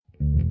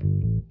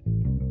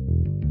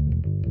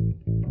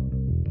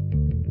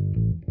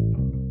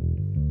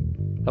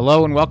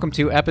Hello and welcome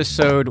to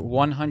episode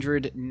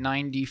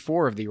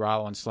 194 of the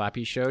Rollo and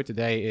Slappy Show.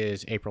 Today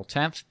is April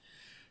 10th,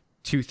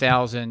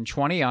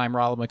 2020. I'm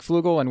Rollo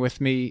McFlugel, and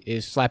with me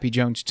is Slappy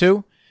Jones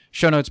 2.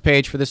 Show notes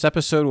page for this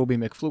episode will be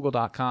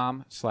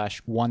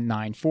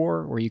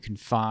mcflugel.com/194, where you can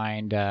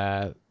find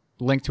a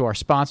link to our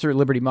sponsor,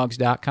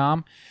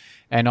 libertymugs.com,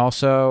 and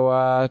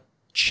also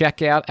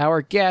check out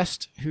our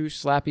guest, who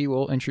Slappy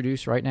will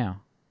introduce right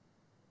now.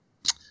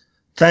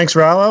 Thanks,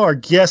 Rollo. Our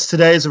guest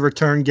today is a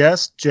return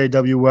guest,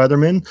 JW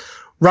Weatherman.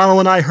 Rollo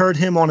and I heard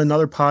him on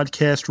another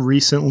podcast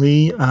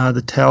recently,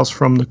 the Tales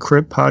from the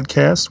Crypt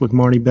podcast with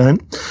Marty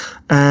Bent,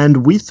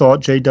 and we thought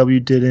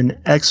JW did an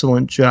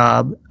excellent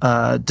job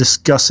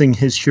discussing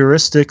his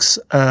heuristics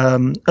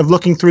of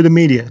looking through the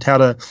media, how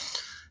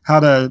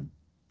to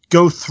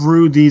go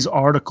through these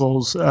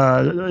articles,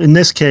 in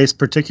this case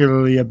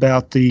particularly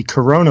about the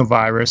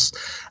coronavirus,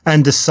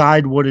 and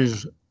decide what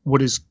is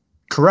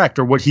correct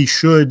or what he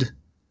should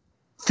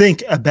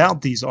think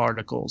about these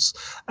articles.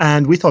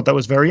 And we thought that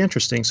was very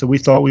interesting. So we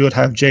thought we would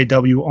have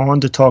JW on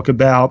to talk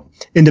about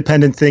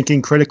independent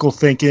thinking, critical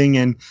thinking,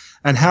 and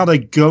how to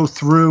go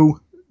through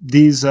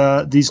these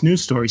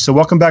news stories. So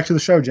welcome back to the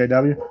show,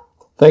 JW.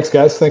 Thanks,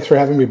 guys. Thanks for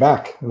having me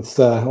back. It's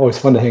always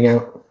fun to hang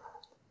out.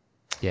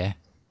 Yeah,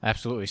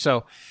 absolutely.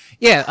 So,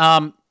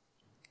 yeah,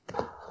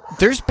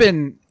 there's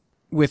been,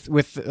 with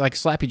like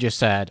Slappy just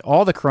said,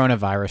 all the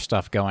coronavirus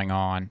stuff going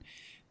on.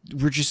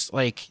 We're just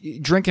like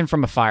drinking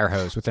from a fire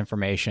hose with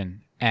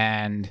information,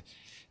 and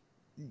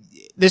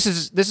this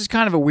is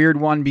kind of a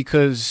weird one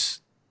because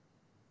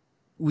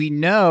we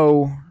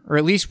know, or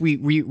at least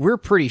we're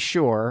pretty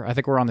sure. I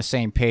think we're on the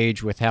same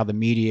page with how the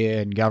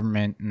media and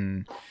government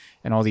and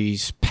all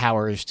these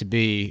powers to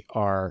be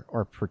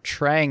are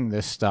portraying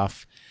this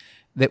stuff,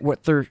 that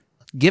what they're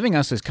giving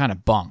us is kind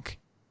of bunk.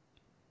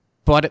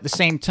 But at the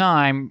same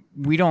time,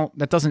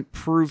 that doesn't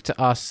prove to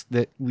us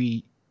that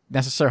we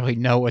necessarily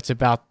know what's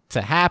about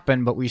to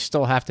happen, but we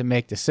still have to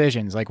make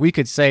decisions. Like, we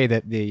could say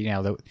that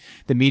the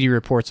media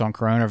reports on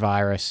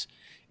coronavirus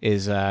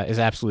is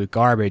absolute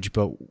garbage,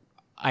 but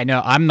I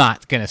know I'm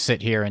not going to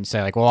sit here and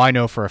say like, well, I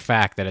know for a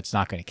fact that it's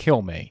not going to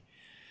kill me.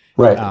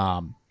 Right.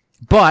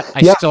 But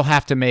I still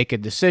have to make a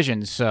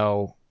decision.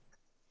 So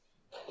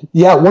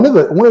yeah, one of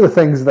the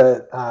things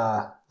that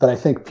I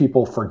think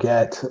people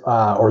forget,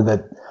 or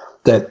that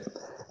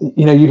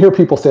you hear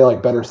people say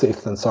like better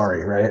safe than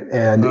sorry, right?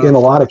 And in a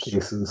lot of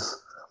cases,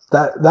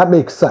 that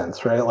makes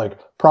sense, right? Like,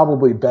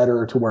 probably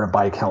better to wear a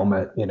bike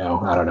helmet. I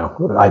don't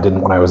know. I didn't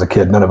when I was a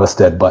kid. None of us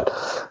did, but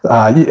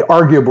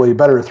arguably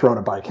better to throw in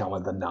a bike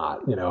helmet than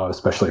not.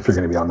 Especially if you're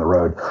going to be on the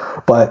road.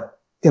 But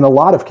in a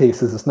lot of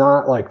cases, it's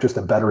not like just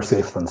a better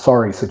safe than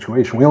sorry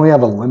situation. We only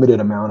have a limited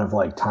amount of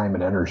like time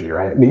and energy,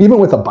 right? I mean, even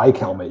with a bike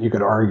helmet, you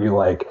could argue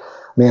like,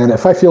 man,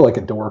 if I feel like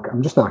a dork,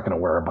 I'm just not going to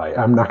wear a bike.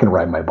 I'm not going to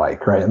ride my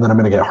bike, right? And then I'm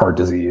going to get heart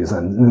disease,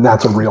 and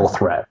that's a real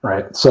threat,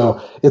 right?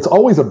 So it's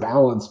always a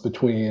balance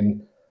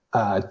between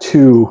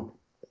two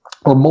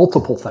or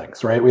multiple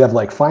things, right? We have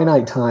like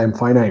finite time,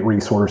 finite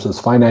resources,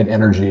 finite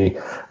energy,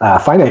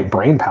 finite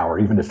brain power,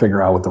 even to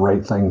figure out what the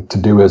right thing to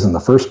do is in the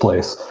first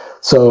place.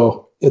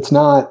 So it's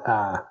not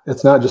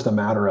just a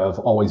matter of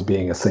always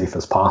being as safe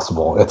as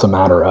possible. It's a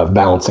matter of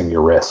balancing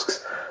your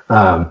risks.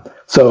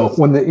 So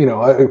when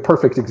a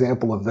perfect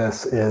example of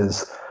this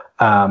is,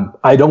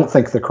 I don't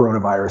think the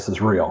coronavirus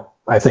is real.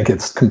 I think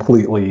it's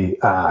completely,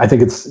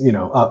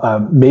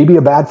 maybe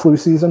a bad flu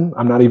season.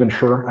 I'm not even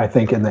sure. I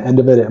think in the end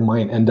of it, it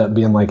might end up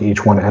being like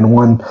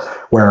H1N1,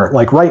 where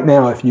like right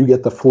now, if you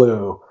get the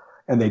flu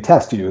and they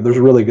test you, there's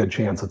a really good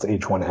chance it's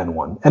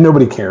H1N1, and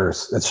nobody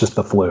cares. It's just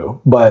the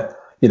flu. But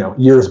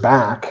years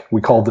back, we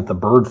called it the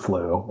bird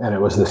flu, and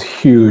it was this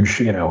huge,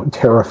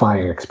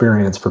 terrifying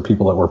experience for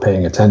people that were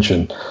paying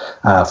attention.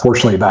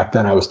 Fortunately, back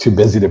then I was too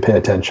busy to pay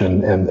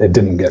attention, and it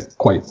didn't get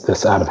quite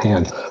this out of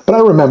hand. But I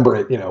remember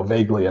it,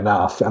 vaguely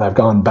enough, and I've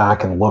gone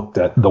back and looked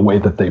at the way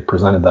that they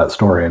presented that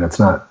story, and it's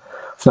not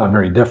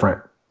very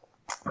different.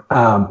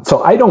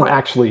 So I don't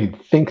actually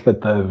think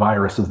that the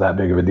virus is that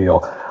big of a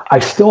deal. I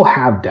still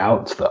have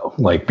doubts though,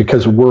 like,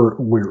 because we're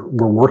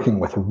working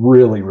with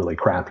really, really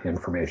crappy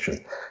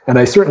information. And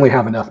I certainly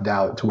have enough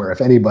doubt to where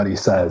if anybody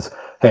says,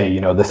 hey,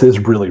 this is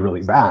really,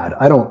 really bad,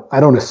 I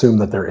don't assume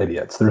that they're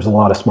idiots. There's a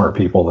lot of smart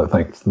people that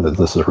think that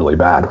this is really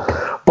bad,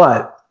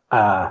 but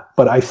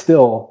I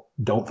still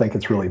don't think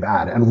it's really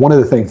bad. And one of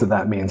the things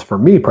that means for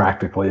me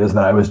practically is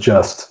that I was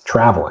just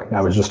traveling.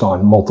 I was just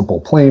on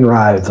multiple plane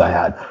rides. I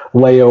had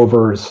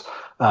layovers.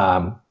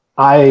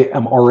 I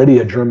am already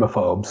a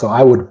germaphobe, so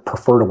I would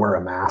prefer to wear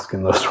a mask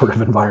in those sort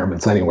of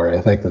environments anyway.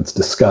 I think that's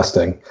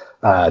disgusting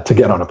to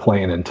get on a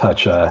plane and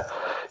touch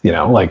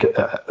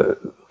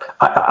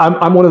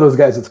I'm one of those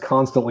guys that's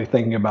constantly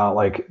thinking about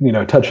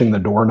touching the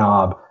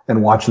doorknob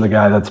and watching the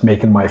guy that's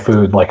making my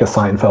food like a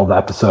Seinfeld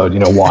episode,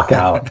 walk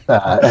out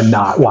and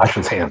not wash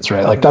his hands,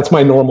 right? Like, that's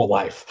my normal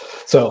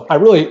life. So I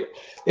really,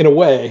 in a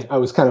way, I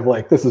was kind of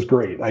like, this is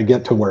great. I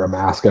get to wear a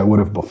mask. I would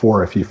have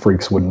before if you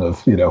freaks wouldn't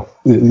have,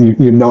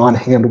 you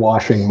non-hand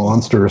washing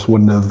monsters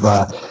wouldn't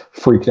have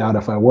freaked out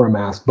if I wore a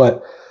mask.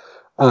 But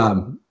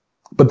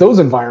those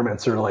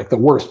environments are like the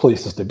worst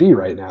places to be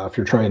right now if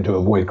you're trying to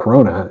avoid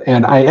corona.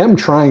 And I am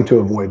trying to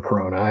avoid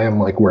corona. I am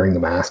like wearing the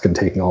mask and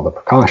taking all the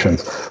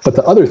precautions. But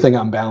the other thing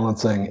I'm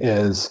balancing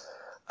is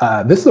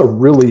there's some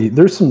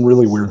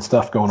really weird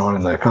stuff going on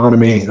in the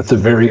economy. It's a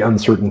very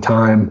uncertain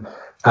time.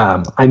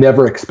 I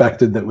never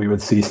expected that we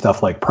would see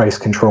stuff like price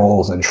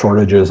controls and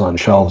shortages on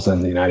shelves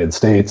in the United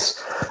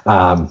States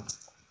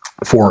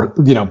for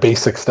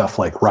basic stuff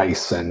like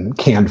rice and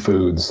canned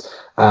foods.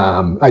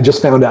 I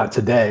just found out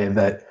today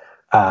that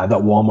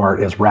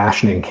Walmart is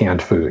rationing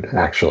canned food,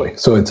 actually.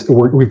 So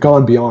we've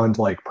gone beyond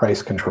like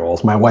price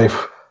controls. My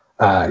wife,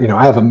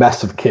 I have a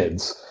mess of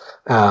kids.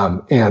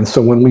 And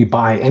so when we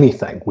buy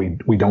anything,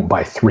 we don't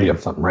buy 3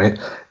 of them, right?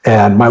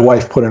 And my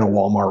wife put in a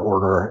Walmart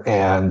order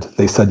and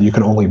they said you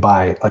can only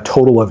buy a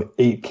total of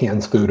 8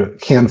 canned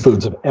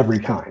foods of every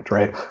kind,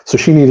 right? So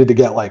she needed to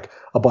get like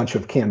a bunch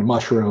of canned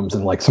mushrooms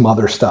and like some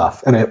other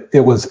stuff. And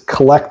it was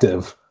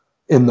collective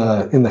in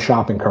the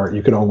shopping cart.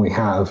 You could only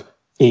have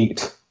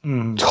 8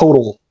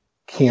 total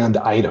canned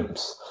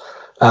items,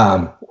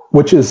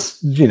 which is,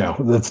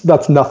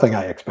 that's nothing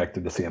I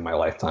expected to see in my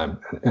lifetime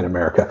in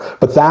America.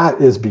 But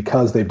that is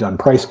because they've done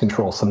price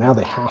control. So now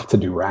they have to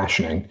do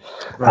rationing,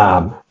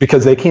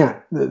 because they can't.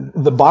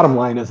 The bottom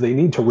line is they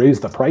need to raise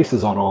the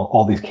prices on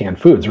all these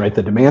canned foods, right?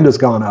 The demand has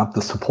gone up.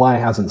 The supply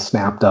hasn't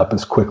snapped up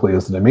as quickly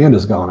as the demand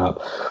has gone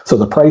up. So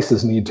the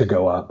prices need to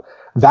go up.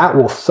 That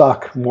will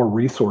suck more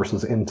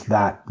resources into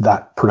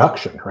that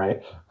production,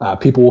 right?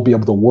 People will be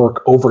able to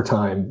work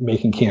overtime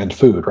making canned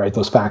food, right?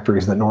 Those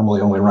factories that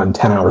normally only run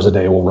 10 hours a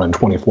day will run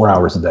 24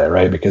 hours a day,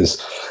 right? Because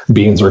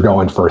beans are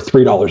going for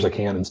 $3 a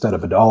can instead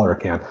of $1 a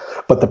can.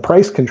 But the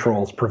price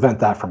controls prevent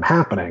that from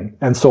happening.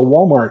 And so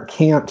Walmart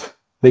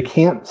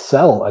can't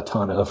sell a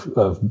ton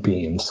of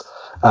beans.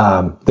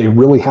 They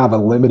really have a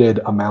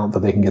limited amount that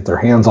they can get their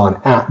hands on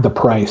at the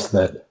price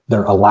that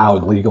they're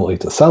allowed legally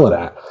to sell it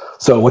at.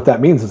 So what that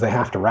means is they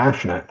have to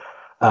ration it.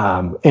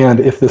 And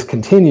if this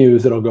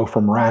continues, it'll go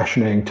from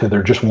rationing to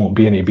there just won't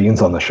be any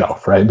beans on the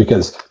shelf, right?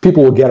 Because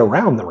people will get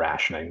around the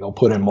rationing. They'll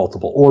put in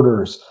multiple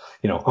orders.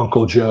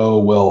 Uncle Joe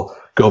will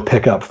go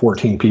pick up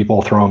 14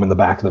 people, throw them in the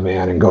back of the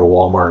van and go to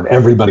Walmart, and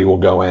everybody will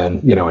go in,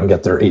 and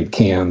get their 8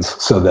 cans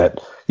so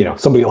that,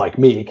 somebody like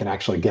me can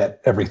actually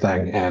get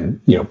everything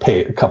and,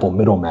 pay a couple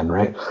middlemen,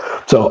 right?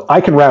 So I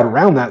can route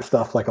around that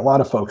stuff like a lot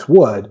of folks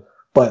would,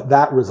 but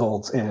that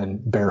results in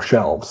bare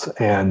shelves.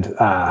 And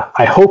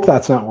I hope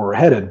that's not where we're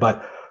headed,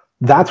 but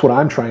that's what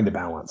I'm trying to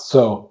balance.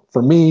 So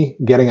for me,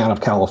 getting out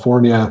of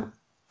California,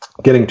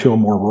 getting to a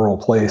more rural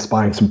place,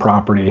 buying some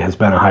property has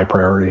been a high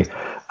priority.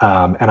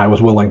 And I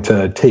was willing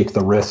to take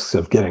the risks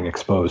of getting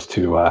exposed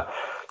to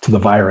the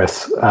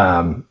virus,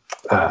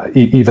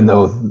 even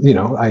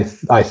though,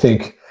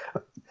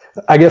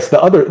 I guess the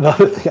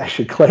other thing I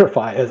should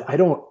clarify is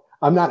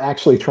I'm not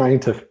actually trying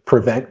to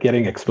prevent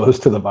getting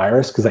exposed to the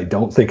virus because I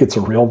don't think it's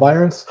a real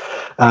virus.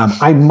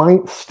 I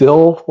might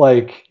still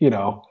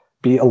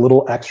be a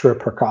little extra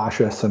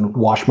precautious and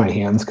wash my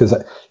hands because,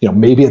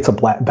 maybe it's a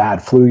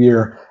bad flu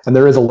year. And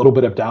there is a little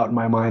bit of doubt in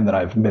my mind that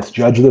I've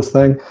misjudged this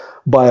thing,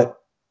 but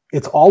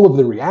it's all of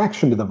the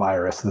reaction to the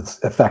virus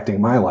that's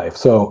affecting my life.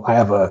 So I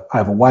have a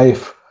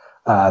wife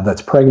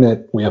that's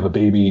pregnant. We have a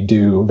baby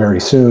due very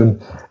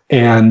soon.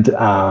 And,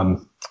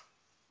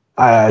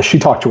 she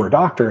talked to her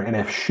doctor, and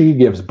if she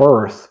gives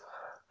birth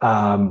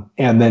and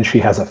then she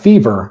has a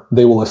fever,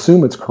 they will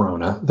assume it's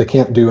corona. They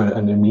can't do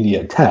an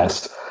immediate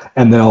test,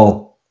 and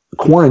they'll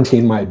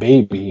quarantine my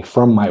baby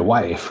from my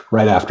wife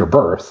right after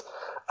birth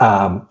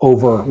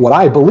over what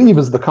I believe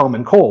is the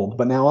common cold.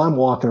 But now I'm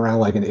walking around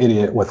like an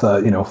idiot with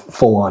a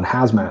full-on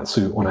hazmat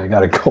suit when I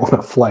got to go on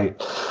a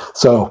flight.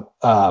 So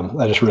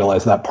I just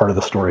realized that part of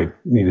the story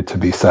needed to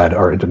be said,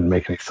 or it didn't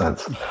make any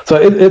sense. So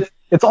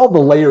it's all the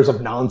layers of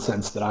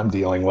nonsense that I'm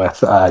dealing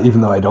with, even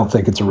though I don't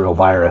think it's a real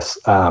virus.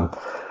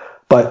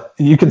 But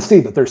you can see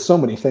that there's so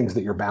many things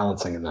that you're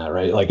balancing in that,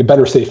 right? Like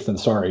better safe than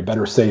sorry.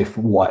 Better safe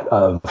what?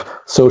 Of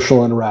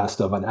social unrest,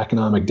 of an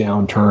economic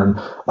downturn,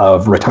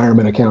 of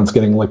retirement accounts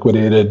getting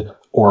liquidated,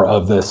 or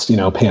of this,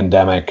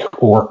 pandemic,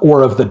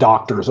 or of the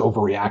doctors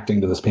overreacting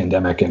to this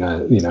pandemic in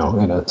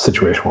a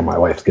situation where my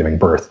wife's giving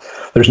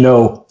birth. There's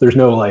no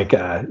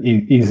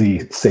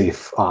easy,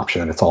 safe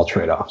option. It's all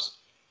trade-offs.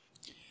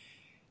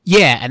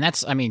 Yeah, and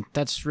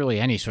that's really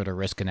any sort of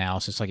risk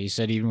analysis. Like you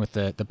said, even with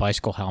the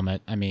bicycle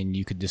helmet,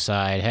 you could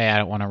decide, hey, I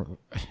don't want to,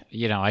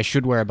 I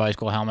should wear a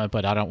bicycle helmet,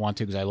 but I don't want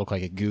to because I look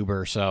like a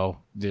goober. So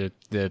the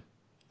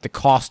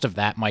cost of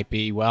that might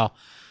be, well,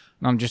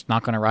 I'm just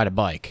not going to ride a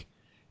bike.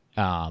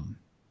 That's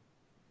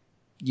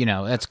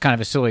kind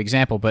of a silly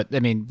example, but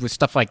with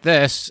stuff like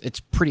this, it's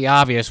pretty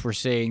obvious we're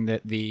seeing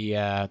that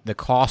the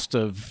cost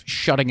of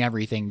shutting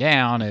everything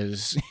down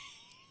is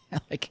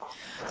like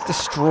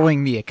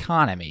destroying the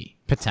economy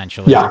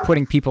potentially, or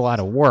putting people out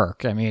of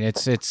work.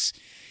 It's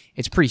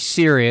pretty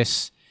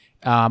serious,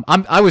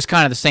 I was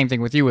kind of the same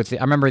thing with you. I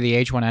remember the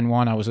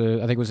H1N1.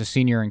 I think I was a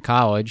senior in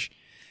college,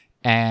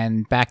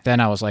 and back then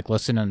I was like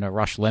listening to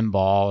Rush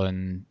Limbaugh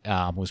and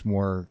was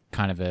more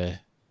of a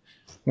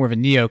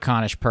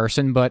neoconish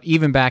person. But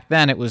even back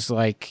then, it was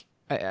like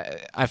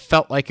I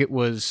felt like it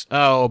was,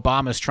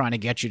 Obama's trying to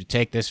get you to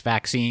take this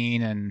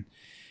vaccine, and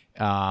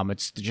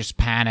it's just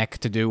panic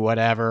to do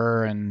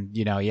whatever. And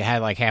you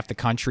had like half the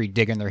country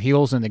digging their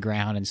heels in the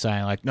ground and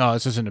saying like, no,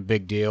 this isn't a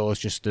big deal.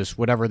 It's just this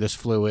whatever this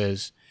flu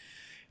is.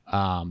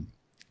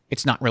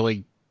 It's not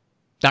really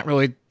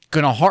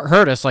going to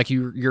hurt us like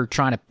you're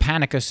trying to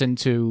panic us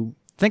into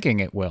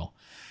thinking it will.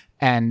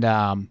 And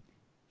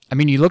I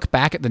mean, you look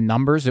back at the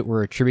numbers that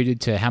were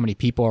attributed to how many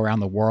people around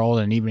the world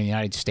and even in the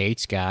United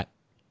States got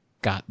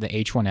the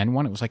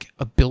H1N1. It was like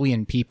 1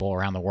 billion people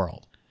around the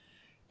world.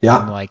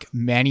 Yeah. And like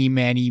many,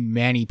 many,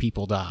 many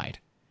people died.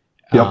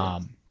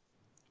 Yep.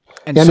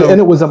 And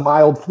it was a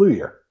mild flu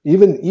year.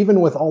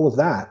 Even with all of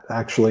that,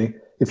 actually,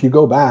 if you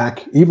go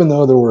back, even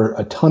though there were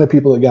a ton of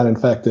people that got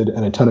infected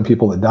and a ton of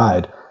people that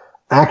died,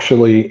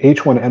 actually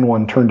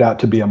H1N1 turned out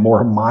to be a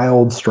more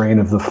mild strain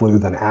of the flu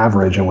than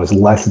average and was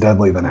less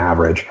deadly than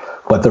average,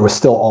 but there was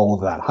still all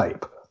of that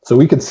hype. So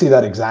we could see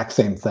that exact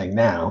same thing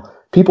now.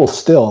 People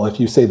still, if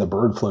you say the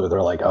bird flu,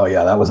 they're like, oh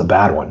yeah, that was a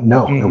bad one.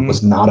 No, It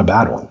was not a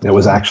bad one. It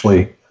was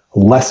actually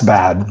less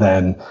bad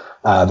than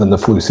the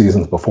flu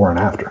seasons before and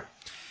after.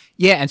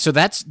 Yeah, and so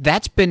that's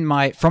been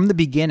from the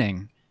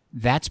beginning,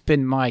 that's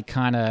been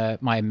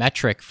my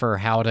metric for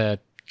how to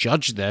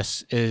judge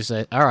this is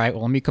that, all right,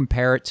 well, let me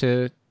compare it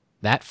to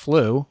that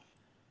flu.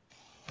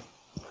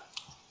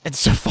 And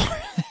so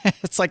far,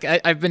 it's like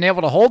I've been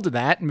able to hold to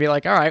that and be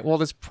like, all right, well,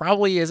 this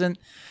probably isn't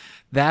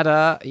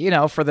that,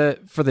 for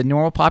the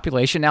normal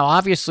population. Now,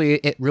 obviously,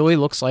 it really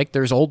looks like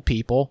there's old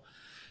people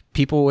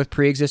with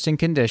pre-existing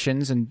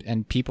conditions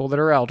and people that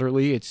are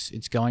elderly.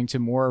 It's going to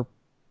more,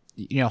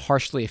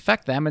 harshly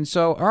affect them. And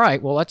so, all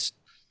right, well, let's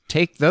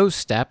take those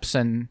steps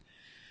and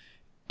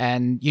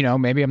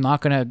maybe I'm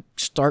not going to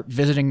start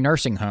visiting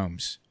nursing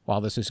homes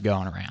while this is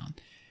going around.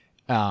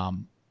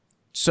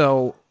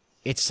 So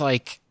it's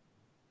like,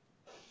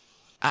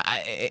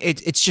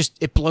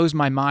 it blows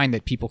my mind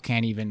that people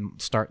can't even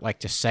start like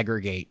to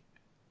segregate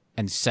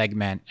and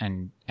segment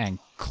and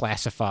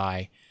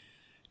classify,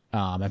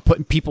 and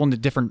putting people into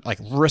different like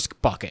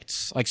risk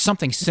buckets, like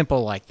something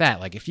simple like that.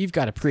 Like if you've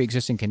got a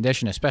pre-existing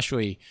condition,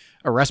 especially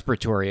a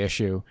respiratory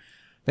issue,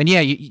 then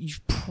yeah,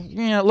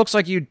 it looks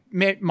like you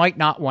might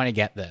not want to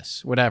get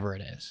this, whatever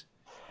it is.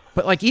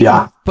 But like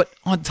but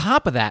on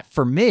top of that,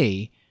 for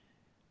me,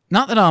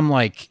 not that I'm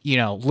like,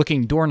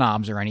 licking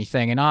doorknobs or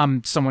anything, and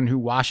I'm someone who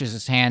washes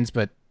his hands,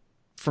 but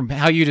from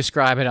how you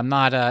describe it, I'm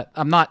not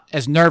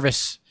as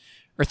nervous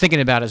or thinking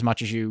about it as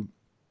much as you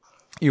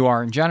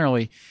are in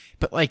generally.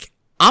 But like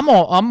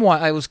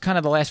I was kind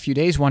of the last few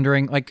days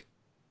wondering, like,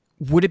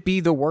 would it be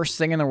the worst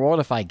thing in the world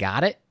if I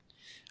got it?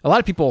 A lot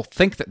of people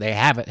think that they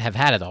have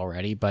had it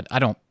already, but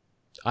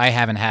I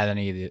haven't had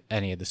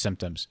any of the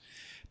symptoms.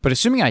 But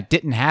assuming I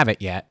didn't have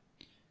it yet,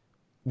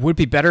 would it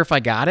be better if I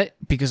got it?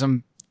 Because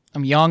I'm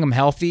young, I'm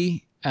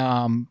healthy.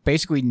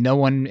 Basically no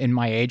one in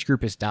my age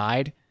group has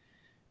died.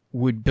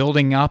 Would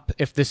building up,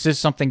 if this is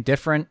something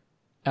different,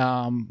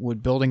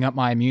 would building up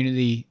my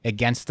immunity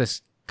against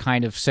this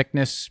kind of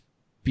sickness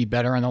be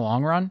better in the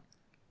long run?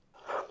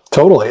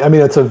 Totally. I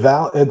mean, it's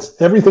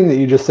everything that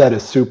you just said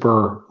is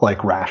super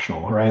like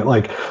rational, right?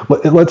 Like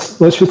let's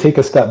just take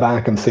a step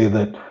back and say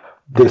that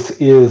this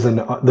is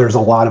there's a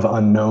lot of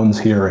unknowns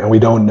here, and we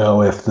don't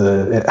know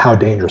how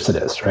dangerous it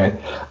is, right?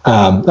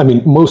 I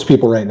mean, most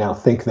people right now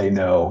think they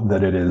know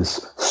that it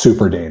is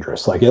super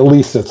dangerous. Like at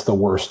least it's the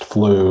worst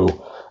flu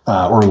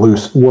or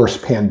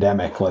worst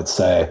pandemic, let's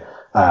say,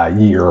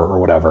 year or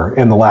whatever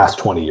in the last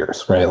 20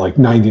 years, right? Like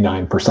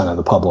 99% of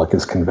the public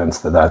is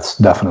convinced that that's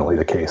definitely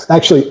the case.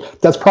 Actually,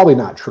 that's probably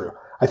not true.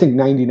 I think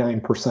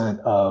 99%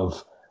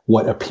 of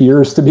what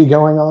appears to be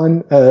going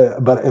on,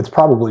 but it's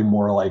probably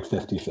more like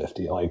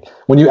 50-50. Like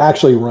when you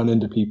actually run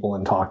into people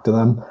and talk to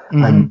them,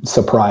 I'm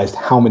surprised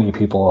how many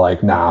people are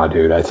like, nah,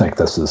 dude, I think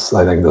this is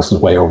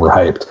way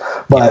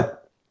overhyped.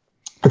 But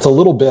it's a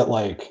little bit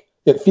like,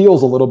 it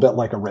feels a little bit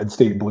like a red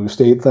state, blue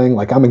state thing.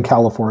 Like I'm in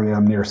California,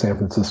 I'm near San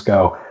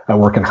Francisco, I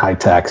work in high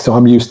tech. So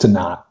I'm used to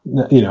not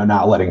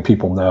letting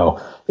people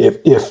know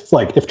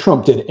if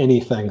Trump did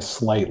anything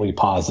slightly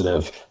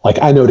positive,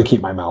 like I know to keep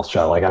my mouth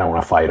shut. Like I don't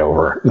want to fight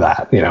over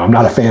that. I'm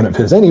not a fan of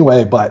his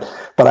anyway, but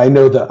I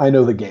know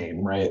the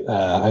game, right?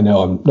 I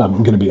know I'm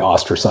going to be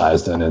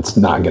ostracized and it's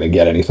not going to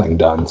get anything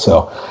done.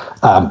 So,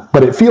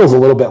 but it feels a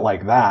little bit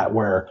like that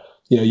where,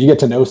 you get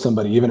to know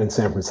somebody even in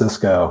San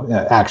Francisco.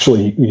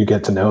 Actually, you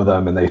get to know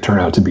them and they turn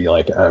out to be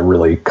like a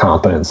really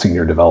competent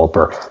senior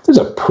developer. There's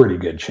a pretty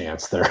good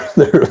chance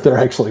they're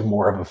actually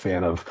more of a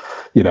fan of,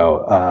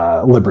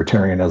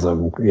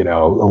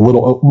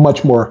 libertarianism,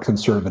 much more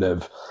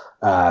conservative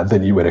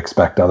than you would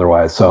expect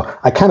otherwise. So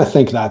I kind of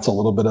think that's a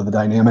little bit of the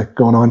dynamic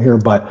going on here.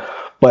 But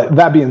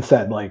that being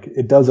said, like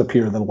it does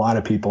appear that a lot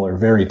of people are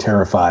very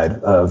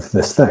terrified of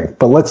this thing.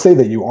 But let's say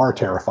that you are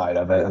terrified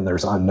of it and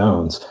there's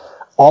unknowns.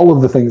 all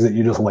of the things that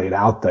you just laid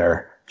out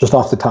there, just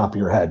off the top of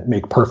your head,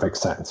 make perfect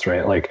sense,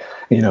 right? Like,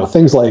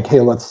 things like, hey,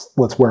 let's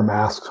wear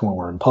masks when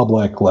we're in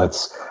public.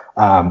 Let's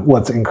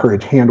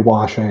encourage hand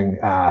washing.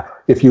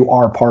 If you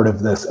are part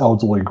of this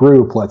elderly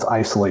group, let's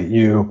isolate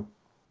you.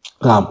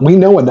 We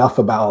know enough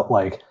about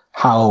like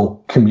how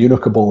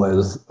communicable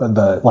is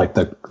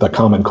the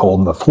common cold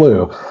and the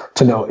flu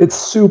to know it's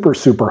super,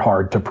 super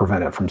hard to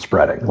prevent it from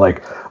spreading.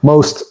 Like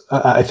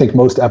I think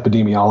most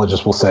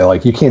epidemiologists will say,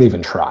 like, you can't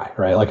even try,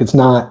 right? Like it's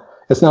not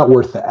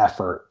worth the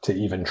effort to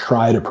even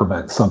try to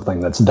prevent something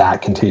that's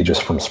that contagious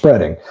from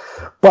spreading.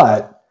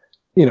 But,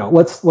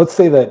 let's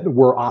say that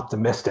we're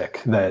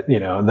optimistic that,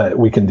 that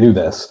we can do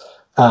this.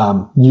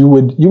 You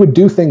would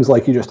do things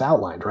like you just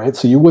outlined, right?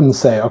 So you wouldn't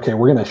say, okay,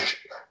 we're going to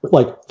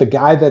like the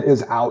guy that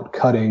is out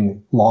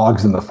cutting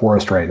logs in the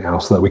forest right now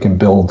so that we can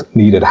build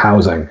needed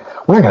housing.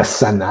 We're not going to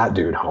send that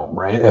dude home,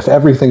 right? If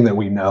everything that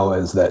we know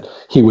is that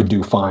he would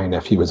do fine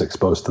if he was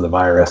exposed to the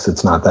virus,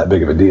 it's not that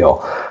big of a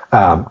deal,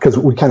 because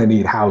we kind of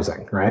need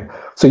housing, right?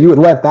 So you would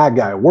let that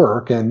guy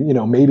work, and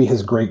maybe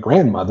his great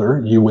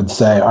grandmother, you would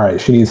say, all right,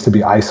 she needs to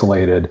be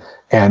isolated,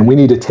 and we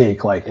need to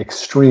take like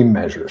extreme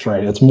measures,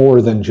 right? It's more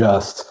than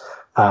just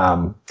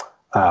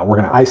we're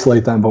going to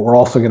isolate them, but we're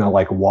also going to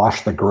like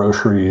wash the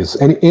groceries.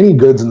 Any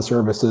goods and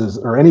services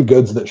or any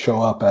goods that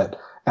show up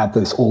at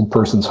this old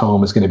person's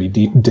home is going to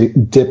be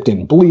dipped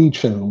in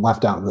bleach and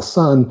left out in the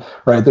sun,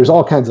 right? There's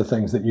all kinds of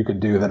things that you could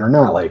do that are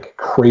not like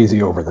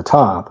crazy over the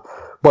top,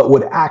 but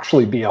would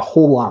actually be a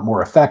whole lot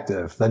more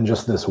effective than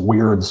just this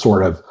weird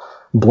sort of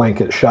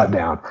blanket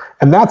shutdown.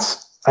 And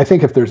that's, I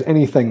think, if there's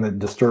anything that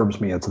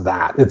disturbs me, it's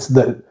that. It's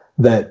that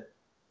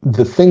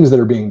the things that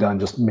are being done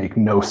just make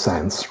no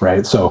sense,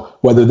 right? So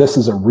whether this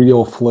is a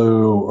real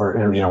flu or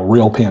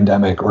real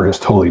pandemic or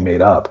just totally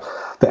made up,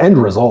 the end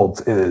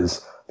result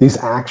is these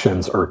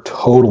actions are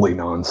totally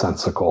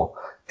nonsensical,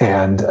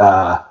 and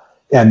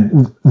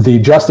the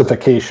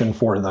justification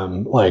for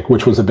them, like,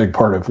 which was a big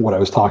part of what I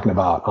was talking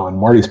about on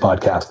Marty's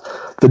podcast,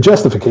 the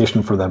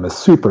justification for them is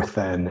super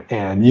thin,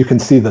 and you can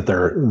see that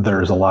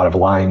there's a lot of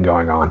lying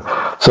going on.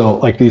 So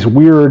like these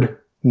weird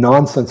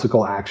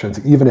nonsensical actions,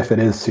 even if it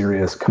is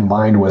serious,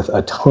 combined with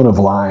a ton of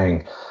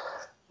lying,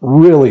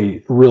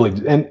 really,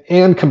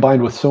 and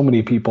combined with so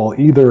many people,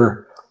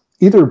 either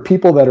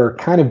people that are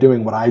kind of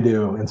doing what I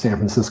do in San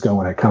Francisco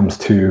when it comes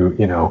to,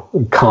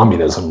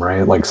 communism,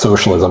 right? Like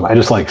socialism. I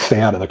just like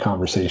stay out of the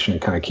conversation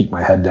and kind of keep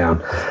my head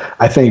down.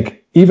 I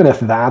think even if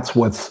that's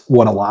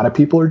what a lot of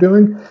people are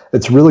doing,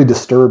 it's really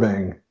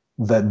disturbing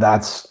that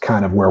that's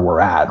kind of where we're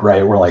at,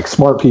 right? We're like,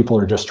 smart people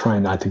are just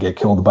trying not to get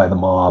killed by the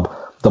mob.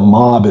 The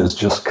mob is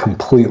just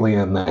completely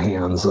in the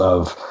hands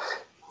of,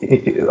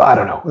 I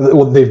don't know.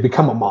 Well, they've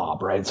become a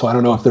mob, right? So I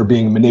don't know if they're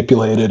being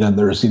manipulated and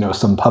there's,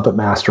 some puppet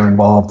master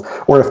involved,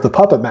 or if the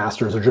puppet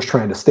masters are just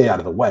trying to stay out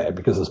of the way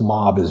because this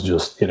mob is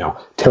just,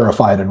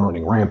 terrified and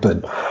running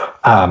rampant.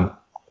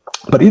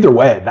 But either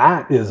way,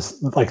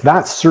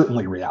 that's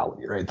certainly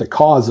reality, right? The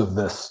cause of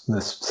this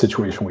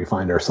situation we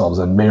find ourselves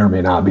in may or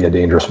may not be a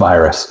dangerous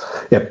virus.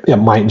 It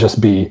might just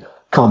be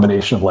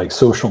combination of like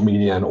social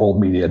media and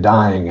old media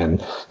dying,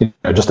 and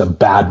just a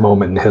bad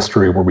moment in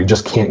history where we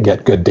just can't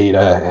get good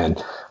data,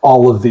 and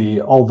all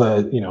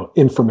the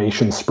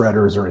information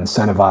spreaders are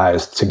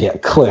incentivized to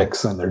get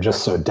clicks, and they're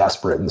just so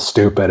desperate and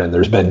stupid, and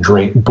there's been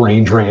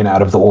brain drain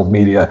out of the old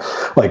media.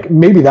 Like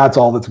maybe that's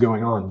all that's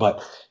going on,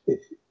 but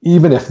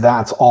even if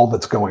that's all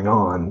that's going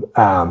on,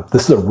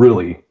 this is a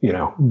really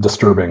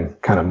disturbing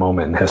kind of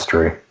moment in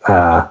history.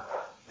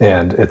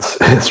 And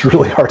it's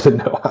really hard to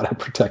know how to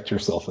protect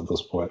yourself at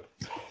this point.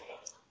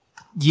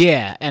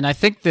 Yeah, and I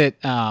think that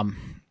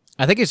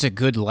I think it's a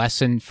good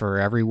lesson for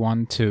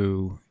everyone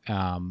to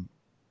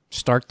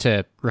start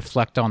to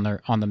reflect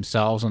on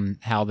themselves and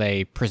how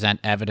they present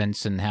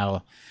evidence and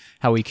how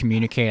we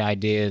communicate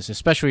ideas,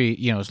 especially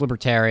as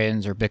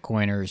libertarians or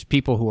Bitcoiners,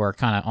 people who are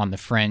kind of on the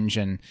fringe,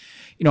 and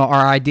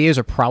our ideas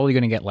are probably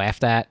going to get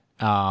laughed at,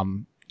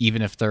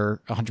 even if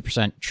they're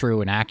 100%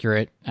 true and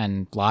accurate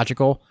and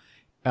logical.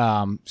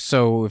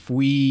 So if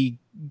we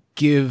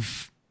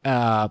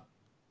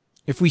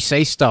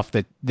say stuff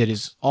that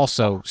is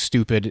also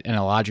stupid and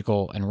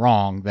illogical and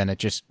wrong, then it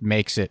just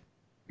makes it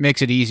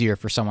easier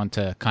for someone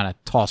to kind of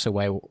toss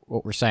away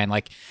what we're saying.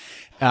 Like,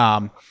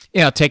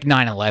 take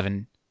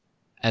 9/11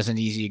 as an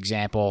easy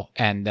example.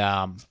 And,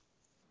 I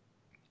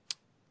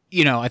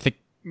think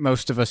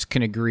most of us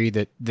can agree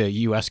that the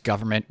U.S.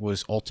 government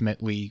was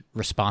ultimately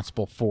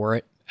responsible for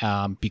it,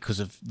 because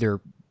of their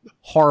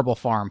horrible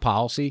foreign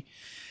policy.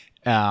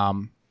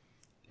 In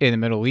the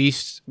Middle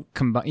East,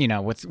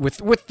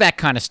 with that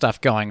kind of stuff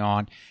going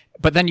on.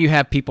 But then you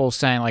have people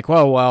saying like,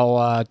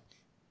 well,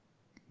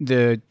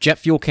 the jet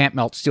fuel can't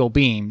melt steel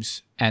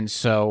beams, and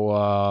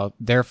so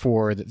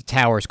therefore the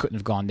towers couldn't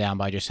have gone down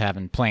by just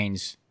having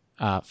planes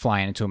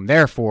flying into them.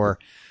 Therefore,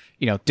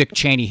 Dick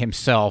Cheney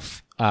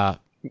himself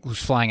was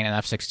flying in an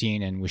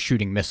F-16 and was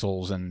shooting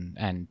missiles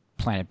and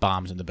planted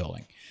bombs in the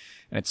building.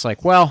 And it's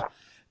like, well,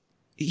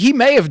 he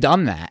may have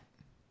done that.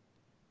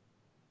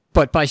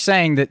 But by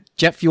saying that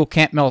jet fuel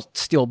can't melt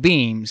steel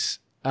beams,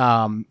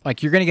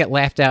 like you're going to get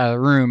laughed out of the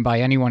room by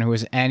anyone who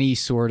has any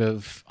sort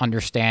of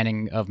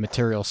understanding of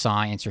material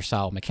science or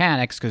solid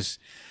mechanics, because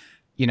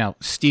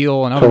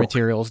steel and other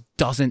materials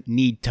doesn't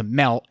need to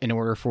melt in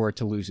order for it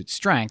to lose its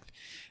strength.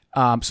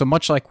 So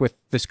much like with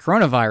this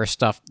coronavirus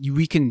stuff,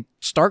 we can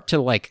start to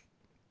like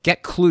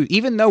get clues,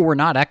 even though we're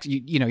not,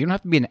 you don't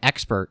have to be an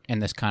expert in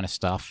this kind of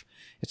stuff.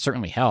 It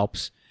certainly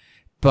helps.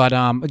 But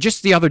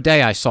just the other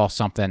day, I saw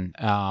something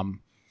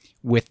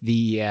with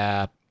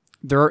the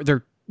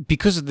they're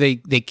because they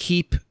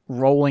keep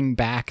rolling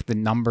back the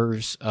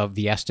numbers of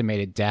the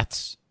estimated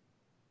deaths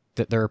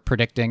that they're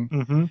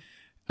predicting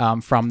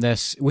from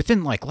this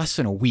within like less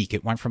than a week.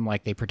 It went from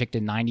like they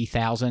predicted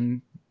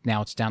 90,000,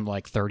 now it's down to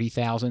like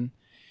 30,000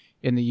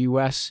 in the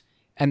U.S.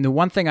 And the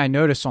one thing I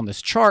noticed on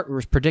this chart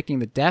was predicting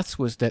the deaths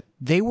was that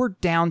they were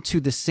down to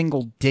the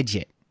single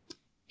digit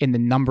in the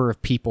number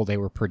of people they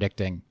were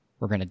predicting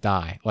were going to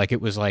die. Like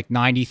it was like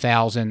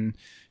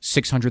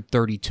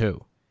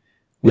 90,632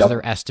 was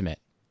their estimate.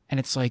 And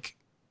it's like,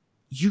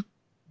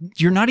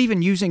 you're not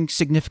even using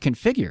significant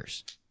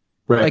figures.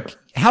 Right. Like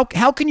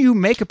how can you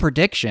make a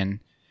prediction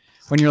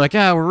when you're like,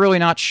 we're really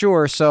not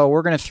sure, so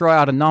we're going to throw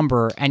out a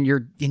number, and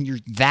you're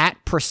that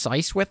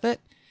precise with it?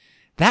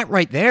 That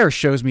right there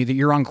shows me that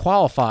you're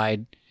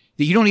unqualified,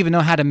 that you don't even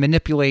know how to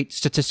manipulate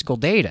statistical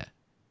data.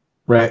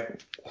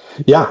 Right.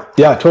 Yeah,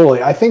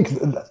 totally. I think,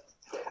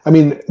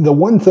 the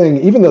one thing,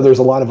 even though there's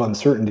a lot of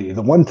uncertainty,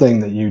 the one thing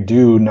that you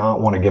do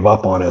not want to give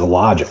up on is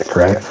logic,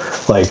 right?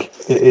 Like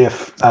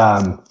if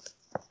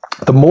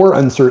the more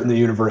uncertain the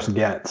universe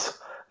gets,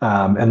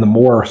 and the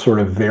more sort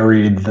of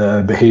varied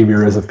the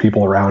behavior is of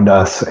people around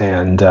us,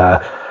 and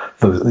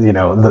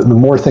the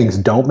more things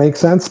don't make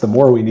sense, the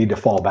more we need to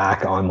fall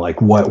back on like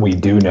what we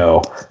do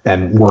know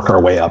and work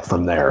our way up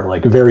from there,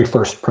 like a very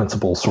first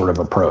principle sort of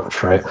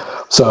approach, right?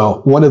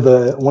 So one of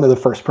the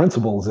first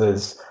principles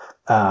is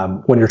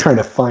when you're trying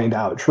to find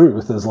out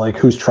truth is like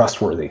who's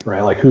trustworthy,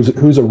 right? Like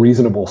who's a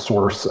reasonable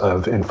source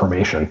of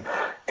information.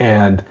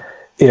 And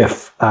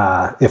if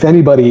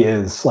anybody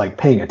is like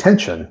paying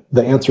attention,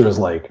 the answer is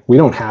like, we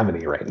don't have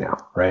any right now,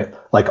 right?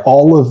 Like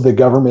all of the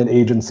government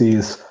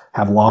agencies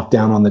have locked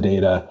down on the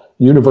data.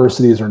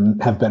 Universities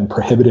have been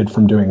prohibited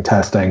from doing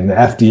testing. The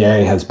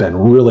FDA has been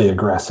really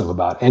aggressive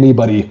about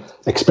anybody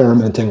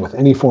experimenting with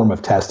any form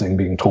of testing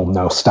being told,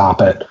 no, stop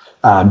it,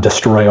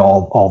 destroy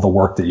all the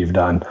work that you've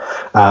done.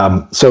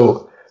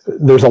 So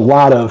there's a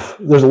lot of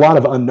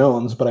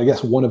unknowns, but I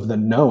guess one of the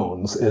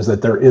knowns is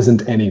that there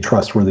isn't any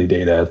trustworthy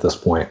data at this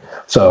point.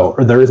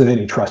 Or there isn't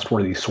any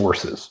trustworthy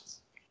sources.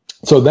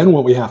 So then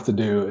what we have to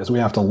do is we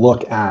have to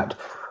look at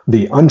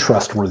the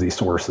untrustworthy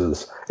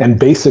sources and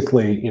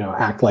basically,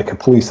 act like a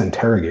police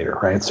interrogator,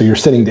 right? So you're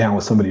sitting down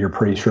with somebody you're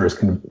pretty sure has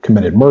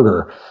committed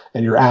murder,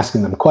 and you're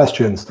asking them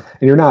questions,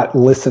 and you're not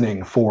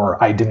listening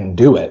for, I didn't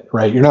do it,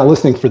 right? You're not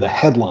listening for the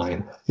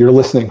headline, you're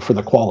listening for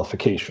the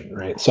qualification,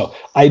 right? So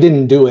I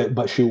didn't do it,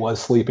 but she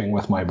was sleeping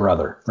with my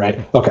brother,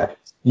 right? Okay.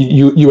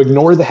 You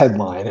ignore the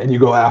headline and you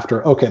go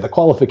after, okay, the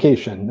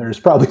qualification, there's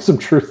probably some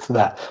truth to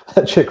that.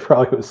 That chick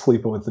probably was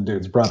sleeping with the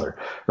dude's brother,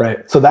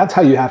 right? So that's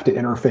how you have to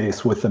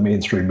interface with the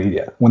mainstream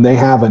media. When they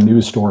have a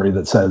news story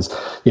that says,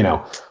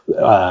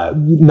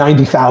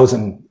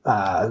 90,000,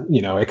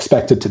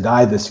 expected to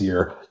die this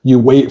year, you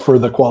wait for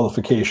the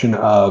qualification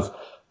of,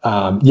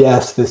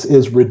 yes, this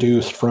is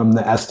reduced from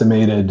the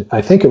estimated,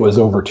 I think it was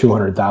over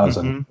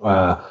 200,000.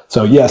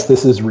 So yes,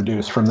 this is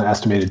reduced from the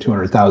estimated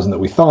 200,000 that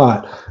we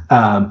thought.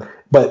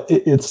 But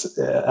that's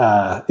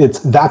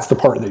the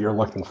part that you're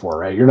looking for,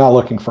 right? You're not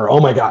looking for, oh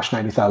my gosh,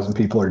 90,000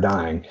 people are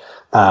dying.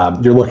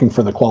 You're looking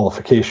for the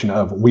qualification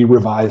of, we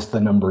revised the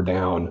number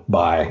down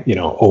by,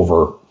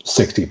 over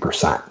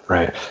 60%,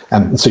 right?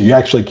 And so you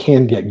actually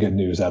can get good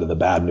news out of the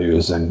bad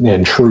news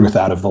and truth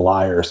out of the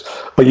liars,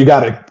 but you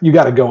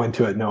gotta go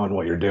into it knowing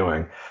what you're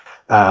doing.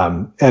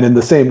 And in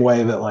the same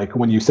way that like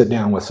when you sit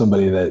down with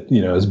somebody that,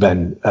 has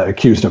been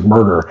accused of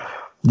murder,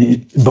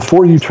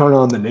 before you turn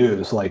on the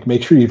news, like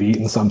make sure you've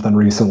eaten something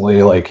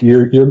recently. Like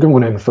you're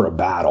going in for a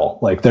battle.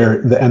 Like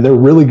they're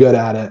really good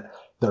at it.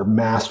 They're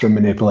master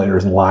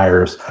manipulators and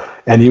liars,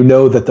 and you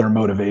know that their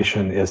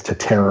motivation is to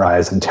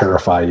terrorize and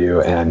terrify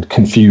you and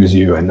confuse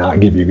you and not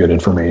give you good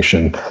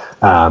information,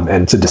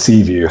 and to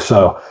deceive you.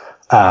 So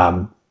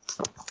I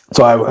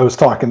was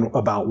talking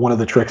about one of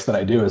the tricks that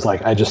I do is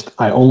like I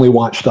only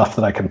watch stuff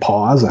that I can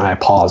pause, and I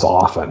pause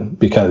often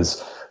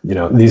because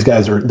these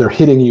guys they're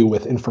hitting you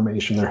with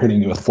information, they're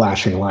hitting you with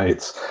flashing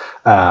lights.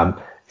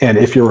 And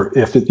if you're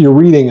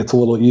reading, it's a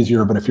little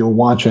easier, but if you're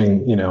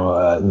watching,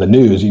 the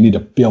news, you need to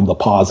be able to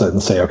pause it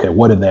and say, okay,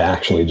 what did they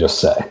actually just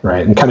say,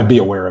 right? And kind of be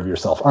aware of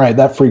yourself. All right,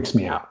 that freaks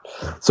me out.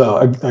 So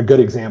a good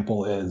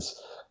example is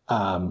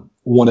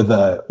one of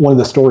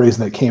the stories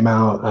that came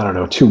out, I don't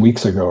know, 2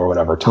 weeks ago or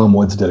whatever. Tom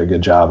Woods did a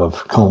good job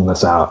of calling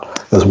this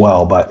out as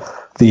well,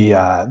 but the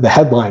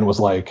headline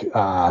was like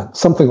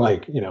something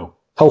like,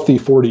 healthy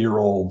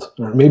 40-year-old,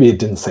 or maybe it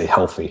didn't say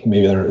healthy.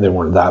 Maybe they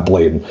weren't that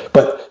blatant.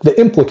 But the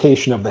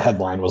implication of the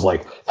headline was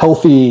like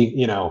healthy,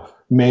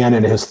 man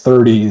in his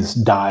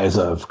 30s dies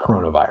of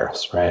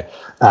coronavirus, right?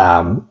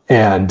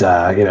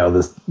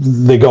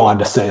 They go on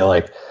to say,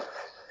 like,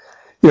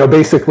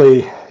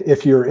 basically,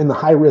 if you're in the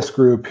high risk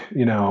group,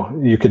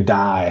 you could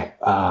die.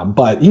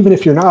 But even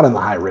if you're not in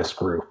the high risk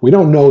group, we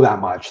don't know that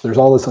much. There's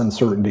all this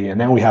uncertainty, and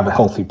now we have a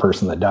healthy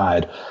person that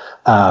died.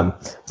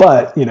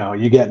 But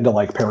you get into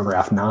like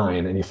paragraph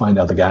 9 and you find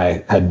out the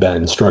guy had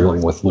been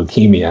struggling with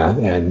leukemia,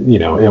 and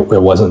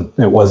it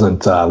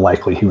wasn't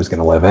likely he was going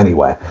to live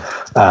anyway.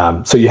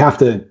 So you have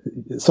to,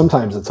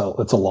 sometimes it's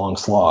a long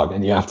slog,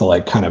 and you have to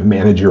like kind of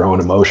manage your own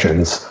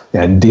emotions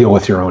and deal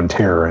with your own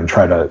terror and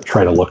try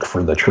to look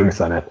for the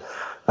truth in it.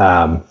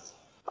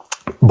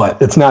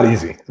 But it's not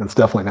easy. It's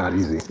definitely not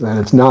easy, and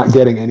it's not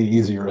getting any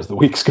easier as the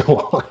weeks go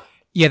on.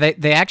 Yeah,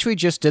 they actually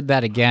just did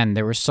that again.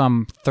 There was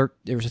there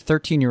was a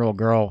 13-year-old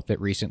girl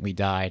that recently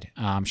died.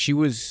 She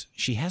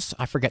has,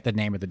 I forget the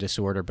name of the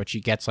disorder, but she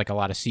gets like a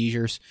lot of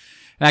seizures.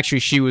 And actually,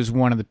 she was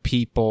one of the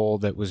people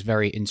that was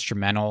very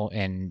instrumental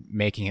in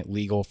making it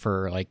legal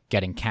for like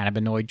getting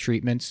cannabinoid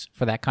treatments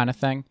for that kind of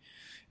thing.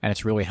 And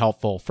it's really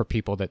helpful for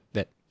people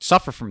that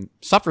suffers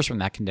from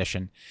that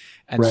condition.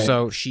 And right.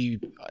 So she,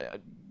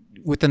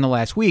 within the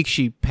last week,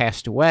 she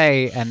passed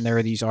away, and there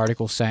are these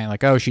articles saying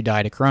like, oh, she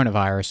died of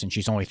coronavirus and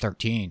she's only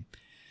 13.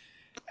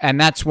 And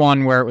that's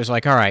one where it was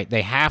like, all right,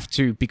 they have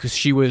to, because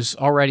she was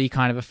already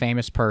kind of a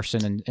famous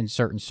person in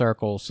certain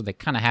circles, so they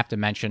kind of have to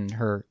mention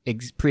her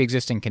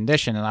pre-existing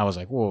condition. And I was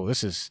like, whoa,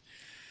 this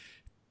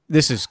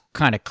is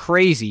kind of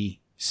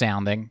crazy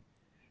sounding.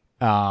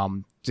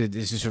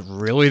 Is this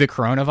really the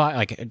coronavirus?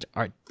 Like,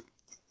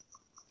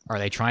 are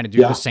they trying to do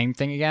the same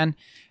thing again?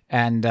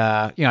 And,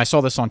 I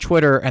saw this on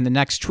Twitter, and the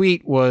next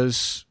tweet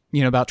was,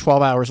 about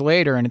 12 hours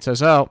later, and it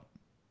says, I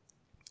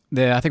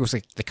think it was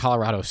like the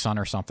Colorado Sun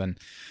or something.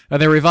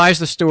 They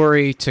revised the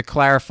story to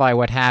clarify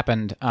what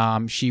happened.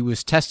 She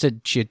had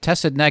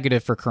tested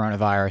negative for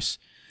coronavirus,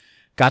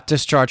 got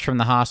discharged from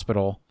the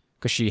hospital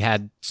because she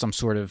had some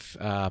sort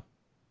of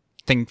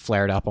thing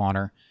flared up on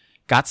her,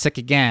 got sick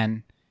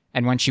again,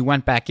 and when she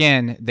went back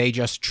in, they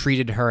just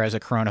treated her as a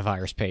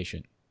coronavirus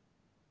patient.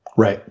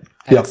 Right.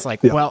 And it's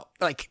like, well,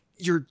 like,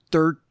 you're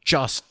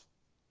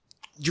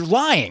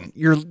lying.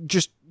 You're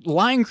just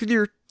lying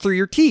through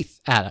your teeth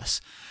at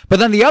us. But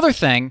then the other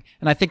thing,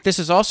 and I think this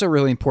is also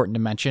really important to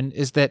mention,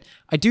 is that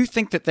I do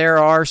think that there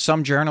are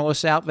some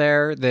journalists out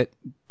there that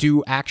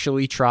do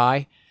actually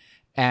try,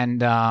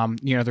 and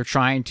they're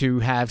trying to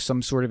have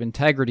some sort of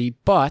integrity.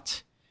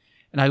 But,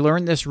 and I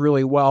learned this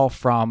really well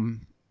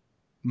from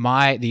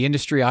the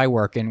industry I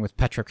work in with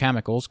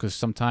petrochemicals, because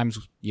sometimes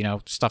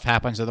stuff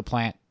happens to the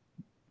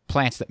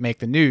plants that make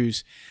the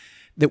news,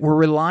 that we're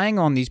relying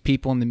on these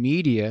people in the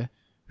media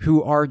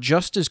who are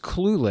just as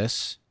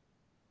clueless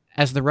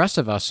as the rest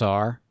of us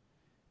are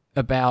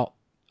about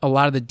a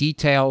lot of the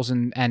details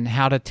and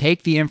how to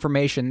take the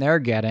information they're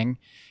getting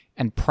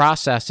and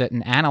process it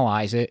and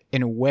analyze it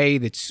in a way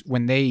that's,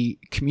 when they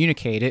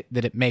communicate it,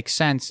 that it makes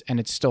sense and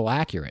it's still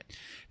accurate.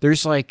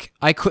 There's like,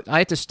 I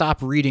had to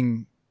stop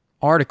reading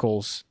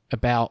articles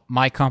about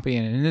my company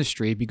and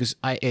industry because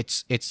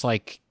it's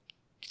like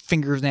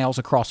fingernails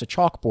across a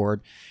chalkboard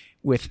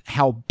with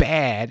how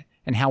bad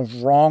and how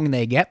wrong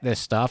they get this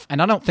stuff.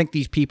 And I don't think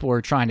these people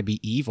are trying to be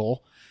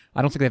evil.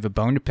 I don't think they have a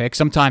bone to pick.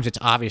 Sometimes it's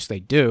obvious they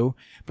do,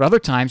 but other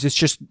times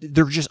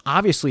they're just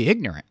obviously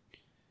ignorant.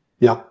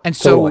 Yeah. And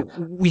so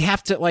we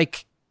have to,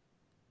 like,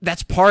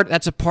 that's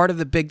a part of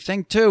the big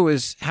thing too,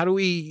 is how do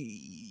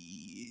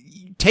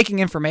we, taking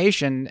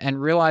information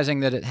and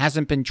realizing that it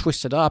hasn't been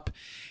twisted up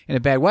in a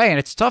bad way. And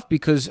it's tough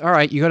because, all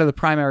right, you go to the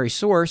primary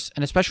source,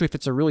 and especially if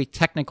it's a really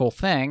technical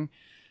thing,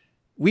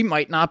 we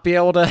might not be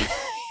able to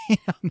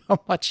know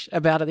much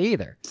about it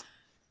either.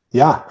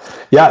 Yeah,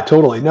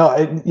 totally.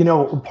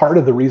 No, part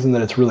of the reason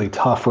that it's really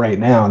tough right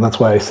now, and that's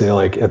why I say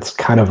like it's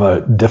kind of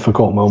a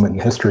difficult moment in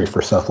history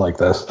for stuff like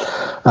this.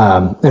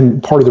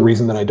 And part of the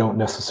reason that I don't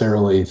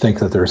necessarily think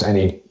that there's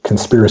any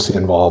conspiracy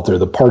involved, or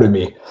the part of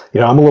me,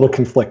 I'm a little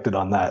conflicted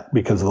on that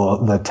because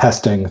the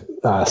testing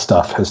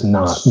stuff has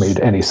not made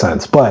any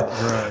sense. But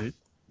right.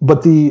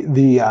 But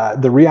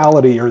the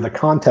reality or the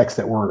context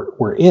that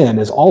we're in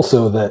is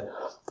also that,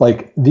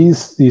 like,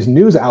 these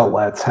news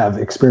outlets have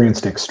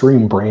experienced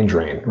extreme brain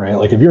drain, right?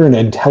 Like, if you're an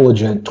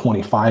intelligent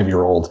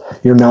 25-year-old,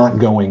 you're not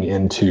going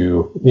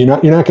you're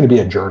not going to be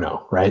a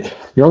journo, right?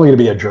 You're only going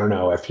to be a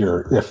journo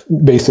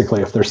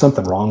if there's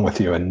something wrong with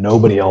you and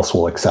nobody else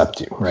will accept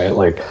you, right?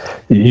 Like,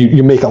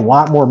 you make a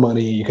lot more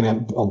money, you can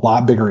have a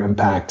lot bigger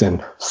impact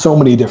in so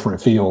many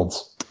different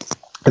fields,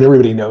 and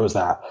everybody knows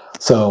that.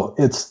 So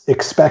it's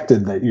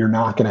expected that you're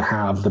not going to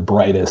have the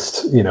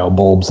brightest,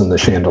 bulbs in the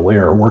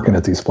chandelier working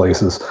at these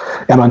places.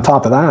 And on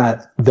top of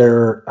that,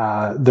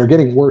 they're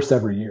getting worse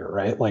every year,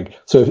 right? Like,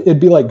 so it'd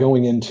be like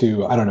going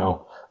into, I don't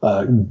know,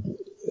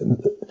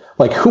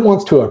 like, who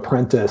wants to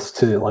apprentice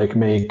to like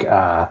make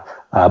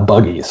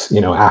buggies,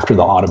 after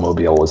the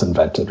automobile was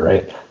invented,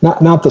 right?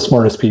 Not the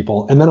smartest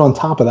people. And then on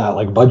top of that,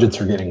 like,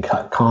 budgets are getting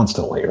cut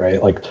constantly,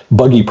 right? Like,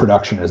 buggy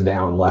production is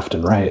down left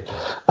and right.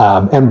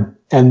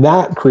 And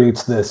that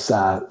creates this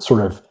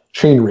sort of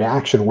chain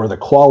reaction where the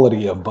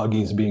quality of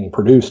buggies being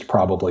produced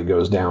probably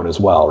goes down as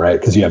well, right?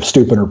 Because you have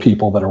stupider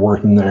people that are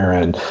working there,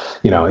 and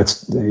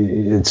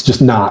it's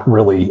just not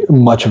really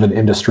much of an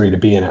industry to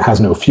be in. It has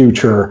no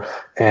future,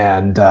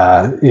 and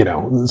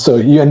so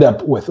you end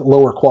up with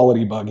lower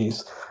quality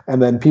buggies.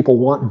 And then people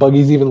want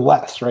buggies even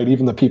less, right?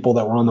 Even the people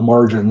that were on the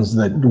margins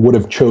that would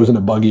have chosen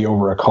a buggy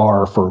over a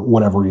car for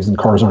whatever reason,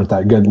 cars aren't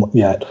that good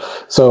yet.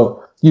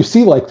 So you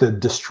see like the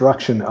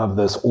destruction of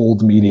this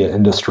old media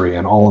industry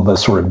and all of the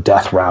sort of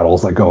death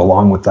rattles that go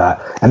along with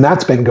that. And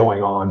that's been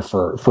going on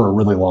for a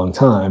really long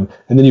time.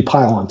 And then you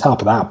pile on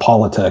top of that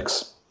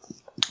politics,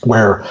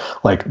 where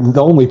like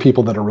the only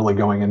people that are really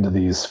going into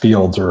these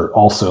fields are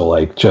also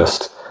like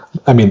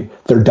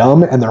they're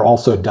dumb, and they're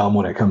also dumb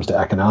when it comes to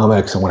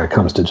economics and when it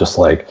comes to just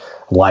like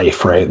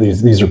life, right?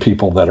 These are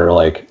people that are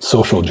like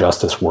social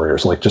justice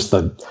warriors, like just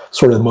the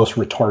sort of the most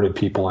retarded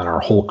people in our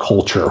whole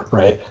culture,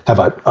 right? Have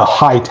a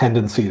high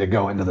tendency to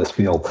go into this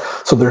field.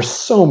 So there's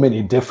so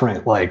many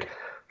different like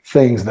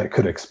things that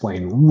could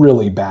explain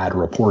really bad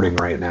reporting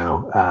right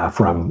now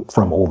from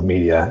old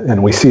media,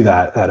 and we see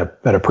that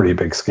at a pretty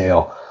big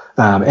scale.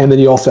 And then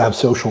you also have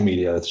social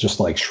media that's just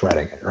like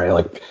shredding it, right?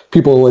 Like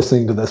people are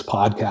listening to this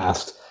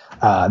podcast.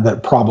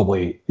 That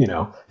probably,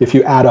 if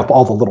you add up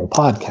all the little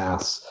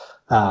podcasts,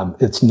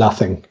 it's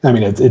nothing. I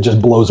mean, it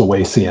just blows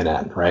away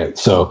CNN, right?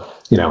 So,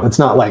 it's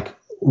not like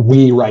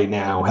we right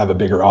now have a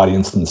bigger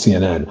audience than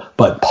CNN,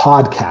 but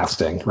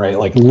podcasting, right?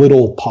 Like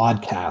little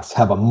podcasts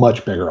have a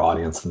much bigger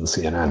audience than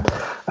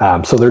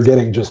CNN. So they're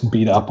getting just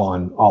beat up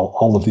on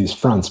all of these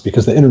fronts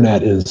because the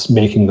internet is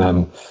making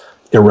them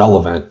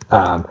irrelevant.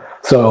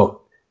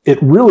 So it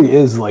really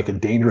is like a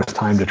dangerous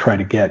time to try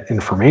to get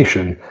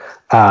information.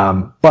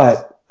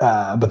 But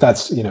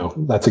that's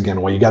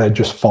again why you got to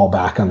just fall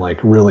back on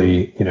like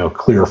really,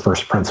 clear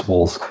first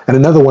principles. And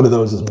another one of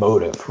those is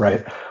motive,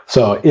 right?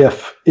 So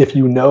if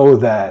you know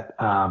that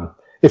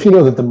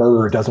the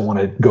murderer doesn't want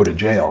to go to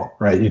jail,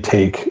 right, you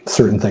take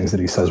certain things that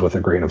he says with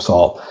a grain of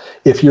salt.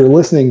 If you're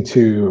listening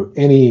to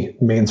any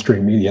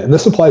mainstream media, and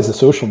this applies to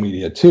social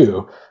media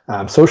too,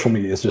 social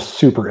media is just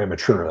super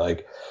immature.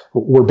 Like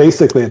we're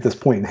basically at this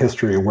point in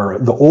history where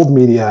the old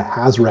media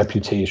has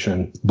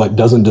reputation but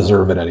doesn't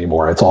deserve it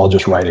anymore. It's all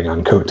just riding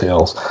on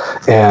coattails,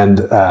 and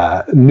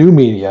new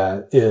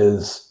media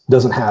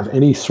doesn't have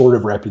any sort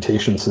of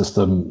reputation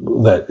system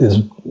that is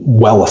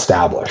well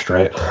established,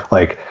 right?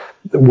 Like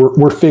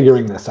we're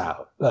figuring this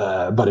out,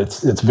 but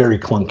it's very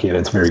clunky and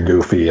it's very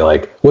goofy.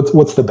 Like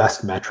what's the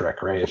best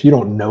metric, right? If you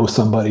don't know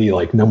somebody,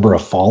 like number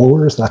of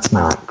followers, that's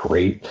not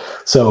great.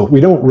 So we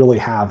don't really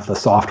have the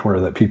software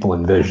that people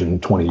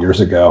envisioned 20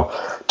 years ago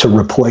to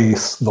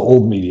replace the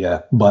old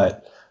media,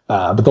 but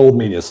the old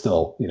media is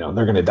still, they're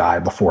going to die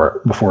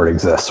before it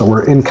exists. So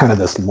we're in kind of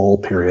this lull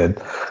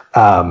period.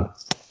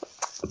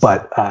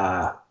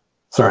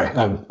 Sorry,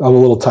 I'm a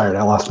little tired.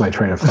 I lost my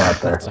train of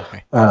thought there.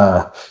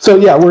 So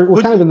yeah,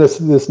 we're kind of in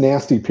this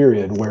nasty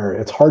period where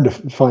it's hard to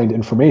find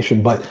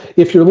information. But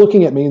if you're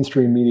looking at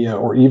mainstream media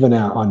or even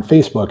on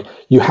Facebook,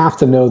 you have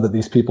to know that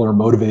these people are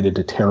motivated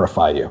to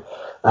terrify you.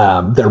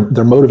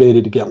 They're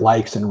motivated to get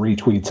likes and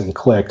retweets and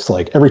clicks.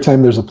 Like every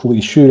time there's a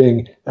police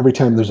shooting, every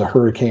time there's a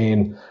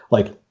hurricane,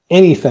 like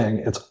anything,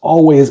 it's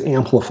always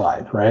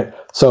amplified, right?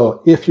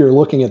 So if you're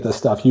looking at this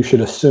stuff, you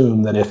should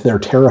assume that if they're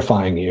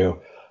terrifying you,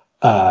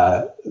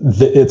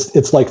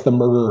 it's like the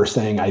murderer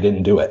saying, I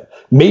didn't do it.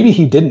 Maybe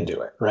he didn't do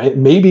it, right?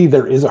 Maybe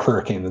there is a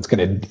hurricane that's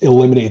going to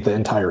eliminate the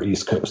entire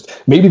East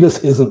Coast. Maybe this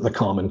isn't the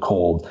common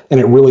cold and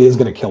it really is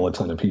going to kill a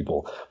ton of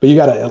people. But you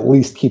got to at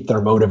least keep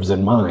their motives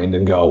in mind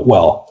and go,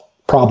 well,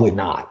 probably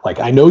not. Like,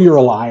 I know you're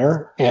a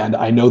liar and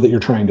I know that you're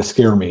trying to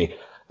scare me.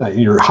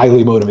 You're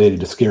highly motivated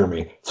to scare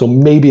me. So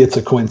maybe it's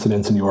a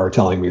coincidence and you are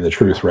telling me the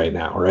truth right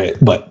now, right?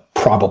 But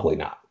probably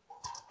not.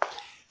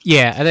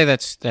 Yeah, I think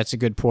that's a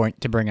good point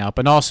to bring up.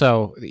 And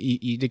also,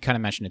 you did kind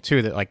of mention it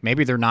too, that like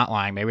maybe they're not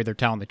lying, maybe they're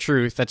telling the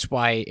truth. That's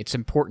why it's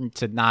important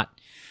to not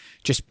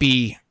just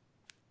be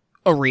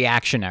a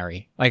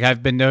reactionary. Like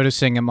I've been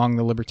noticing among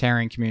the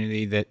libertarian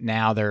community that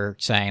now they're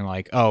saying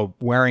like, oh,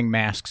 wearing a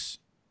mask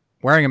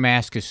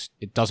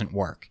it doesn't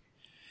work.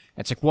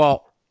 It's like,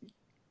 well,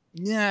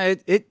 yeah,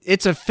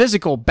 it's a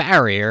physical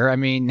barrier. I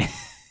mean,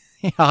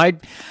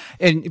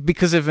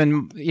 because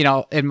in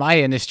my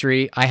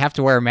industry, I have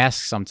to wear a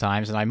mask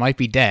sometimes, and I might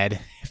be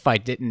dead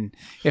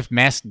if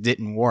masks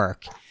didn't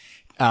work.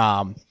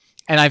 And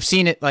I've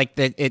seen it like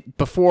that. It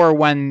before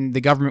when the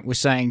government was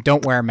saying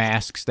don't wear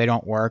masks, they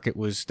don't work.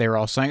 They were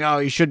all saying, oh,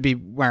 you should be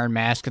wearing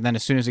masks, and then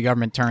as soon as the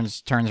government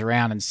turns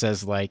around and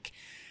says like,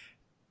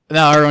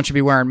 no, everyone should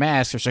be wearing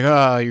masks, it's like,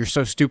 oh, you're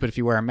so stupid if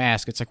you wear a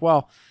mask. It's like,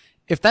 well,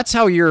 if that's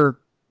how you're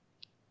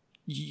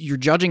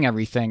judging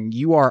everything,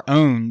 you are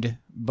owned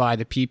by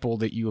the people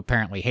that you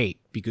apparently hate,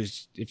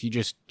 because if you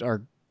just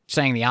are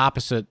saying the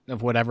opposite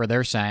of whatever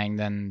they're saying,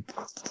 then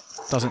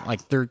doesn't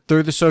like they're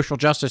the social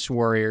justice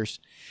warriors.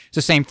 It's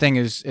the same thing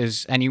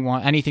as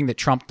anything that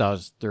Trump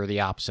does, they're the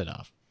opposite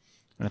of.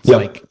 And it's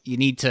like you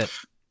need to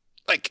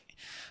like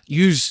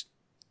use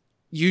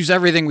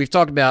everything we've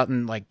talked about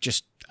and like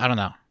just, I don't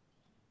know,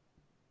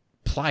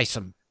 apply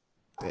some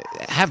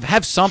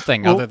have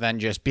something other than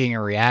just being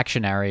a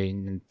reactionary.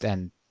 And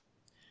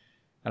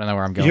I don't know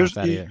where I'm going with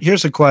that either.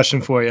 Here's a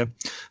question for you.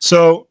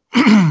 So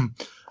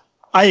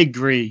I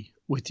agree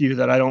with you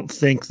that I don't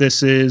think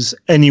this is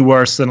any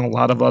worse than a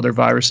lot of other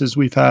viruses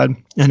we've had,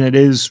 and it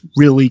is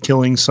really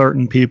killing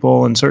certain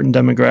people and certain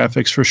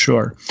demographics for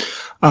sure.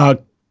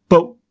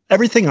 But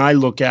everything I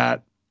look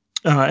at,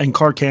 and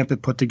Car Camp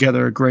had put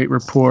together a great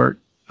report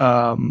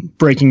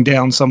breaking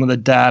down some of the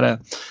data.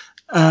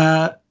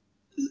 I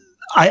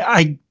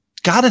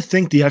got to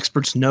think the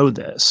experts know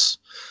this.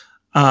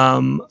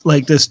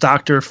 Like this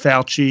Dr.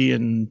 Fauci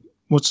and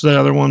what's the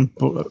other one?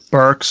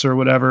 Burks or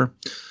whatever.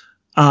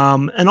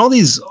 And all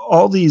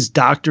these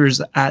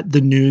doctors at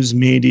the news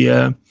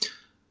media,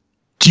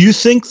 do you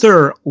think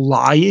they're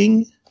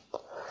lying,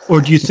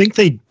 or do you think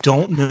they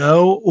don't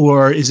know,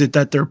 or is it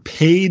that they're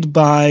paid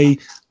by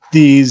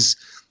these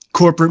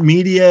corporate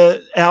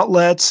media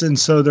outlets, and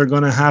so they're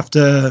going to have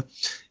to,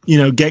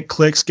 get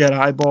clicks, get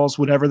eyeballs,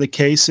 whatever the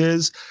case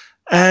is?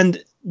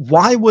 And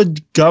why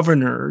would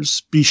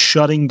governors be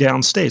shutting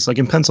down states? Like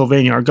in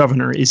Pennsylvania, our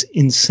governor is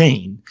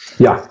insane.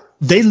 Yeah.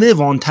 They live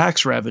on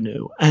tax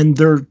revenue, and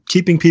they're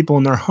keeping people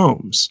in their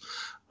homes.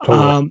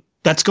 Totally.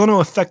 That's going to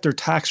affect their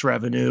tax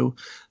revenue.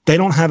 They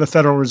don't have a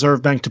Federal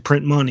Reserve Bank to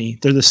print money.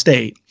 They're the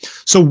state.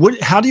 So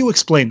how do you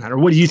explain that? Or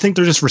what do you think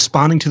they're just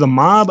responding to the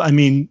mob? I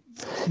mean,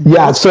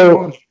 yeah.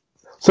 So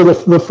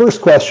the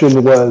first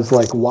question was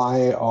like,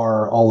 why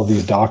are all of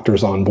these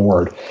doctors on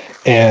board?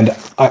 And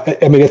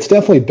I mean, it's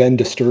definitely been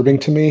disturbing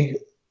to me,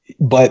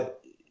 but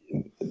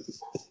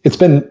it's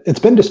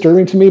been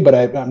disturbing to me, but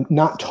I'm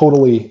not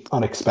totally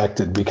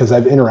unexpected, because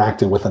I've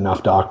interacted with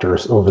enough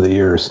doctors over the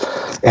years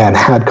and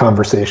had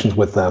conversations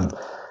with them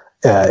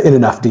in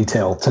enough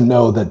detail to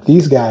know that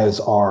these guys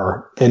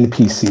are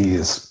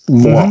NPCs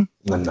more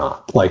than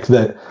not. Like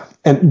I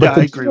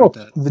agree with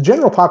that. The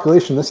general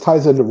population, this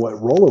ties into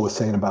what Rollo was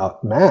saying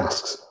about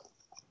masks.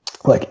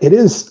 Like it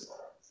is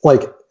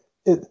like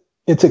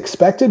it's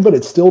expected, but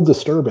it's still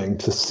disturbing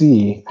to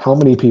see how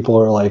many people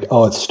are like,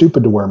 oh, it's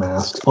stupid to wear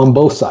masks on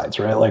both sides,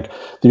 right? Like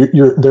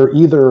they're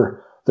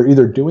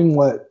either doing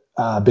what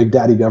Big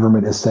Daddy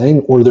government is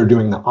saying, or they're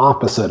doing the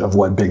opposite of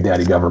what Big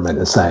Daddy government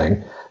is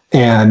saying.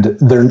 And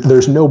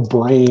there's no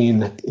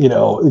brain,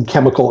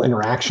 chemical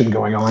interaction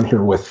going on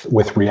here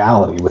with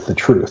reality, with the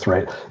truth,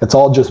 right? It's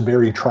all just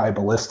very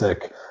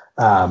tribalistic.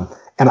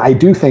 And I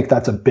do think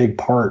that's a big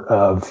part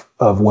of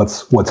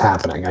what's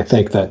happening. I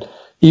think that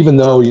even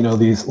though,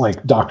 these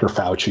like Dr.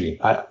 Fauci,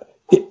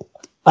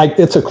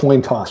 it's a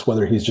coin toss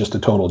whether he's just a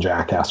total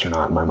jackass or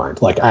not in my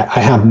mind. Like I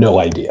have no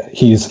idea.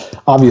 He's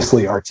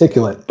obviously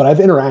articulate, but I've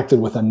interacted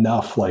with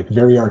enough like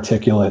very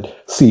articulate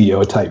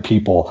CEO type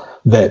people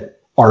that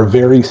are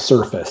very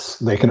surface.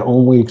 They can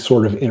only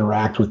sort of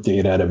interact with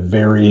data at a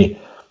very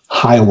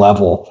high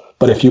level.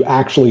 But if you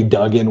actually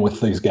dug in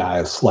with these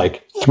guys,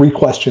 like 3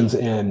 questions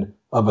in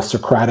of a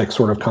Socratic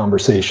sort of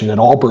conversation, it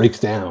all breaks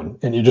down,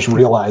 and you just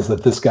realize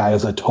that this guy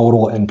is a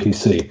total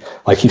NPC.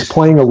 Like he's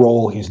playing a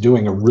role, he's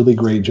doing a really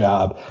great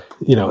job.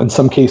 In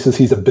some cases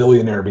he's a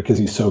billionaire because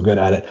he's so good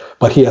at it,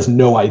 but he has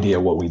no idea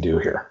what we do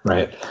here,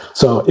 right?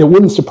 So it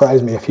wouldn't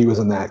surprise me if he was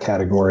in that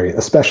category,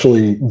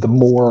 especially the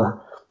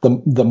more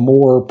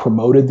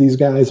promoted these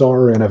guys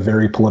are in a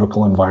very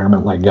political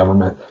environment like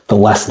government, the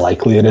less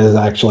likely it is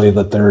actually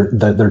that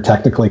they're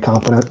technically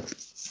competent.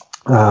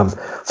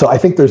 So I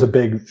think there's a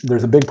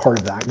big part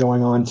of that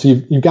going on. So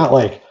you've got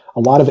like a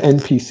lot of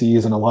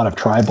NPCs and a lot of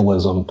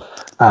tribalism.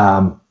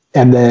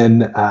 And then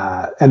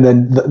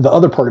the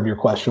other part of your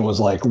question was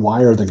like,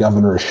 why are the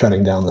governors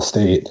shutting down the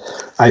state?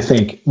 I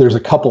think there's a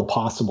couple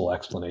possible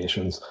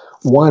explanations.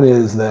 One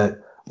is that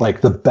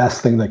like the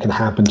best thing that can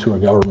happen to a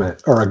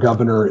government or a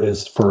governor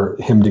is for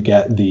him to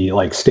get the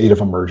like state of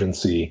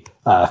emergency,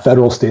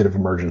 federal state of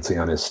emergency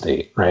on his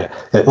state, right?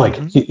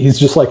 He's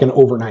just like an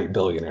overnight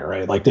billionaire,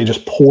 right? Like they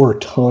just pour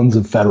tons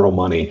of federal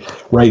money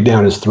right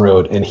down his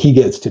throat, and he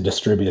gets to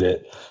distribute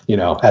it,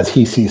 as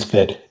he sees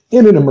fit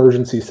in an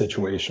emergency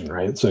situation,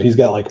 right? So he's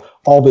got like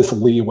all this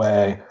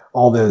leeway,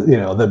 all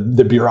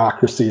the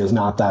bureaucracy is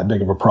not that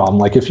big of a problem.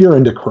 Like if you're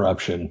into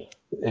corruption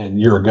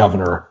and you're a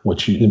governor,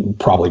 which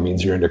probably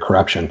means you're into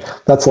corruption,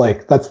 that's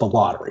the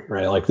lottery,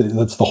 right? Like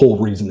that's the whole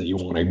reason that you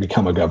want to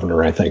become a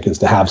governor, I think, is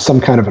to have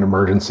some kind of an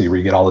emergency where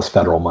you get all this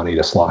federal money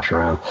to slosh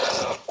around.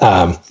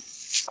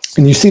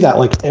 And you see that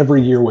like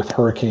every year with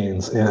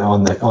hurricanes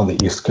on the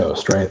East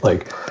Coast, right?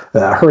 Like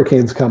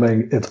hurricanes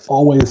coming, it's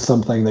always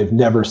something they've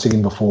never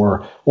seen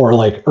before. Or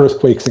like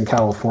earthquakes in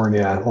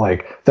California,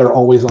 like they're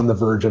always on the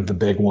verge of the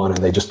big one,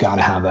 and they just got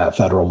to have that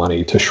federal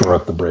money to shore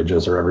up the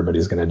bridges or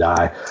everybody's going to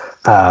die.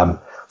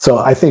 So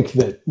I think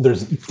that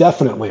there's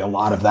definitely a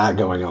lot of that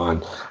going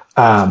on.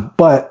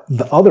 But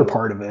the other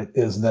part of it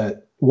is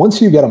that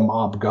once you get a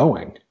mob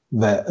going,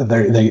 that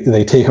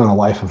they take on a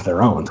life of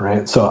their own,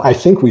 right? So I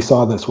think we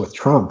saw this with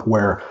Trump,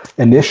 where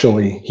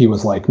initially he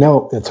was like,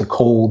 no, it's a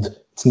cold,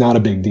 it's not a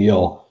big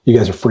deal. You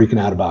guys are freaking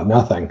out about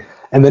nothing.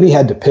 And then he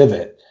had to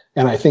pivot.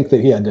 And I think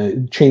that he had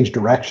to change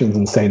directions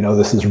and say, no,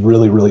 this is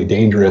really, really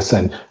dangerous.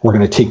 And we're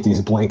going to take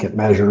these blanket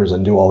measures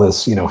and do all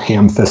this,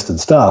 ham-fisted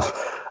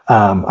stuff.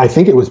 I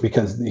think it was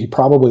because he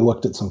probably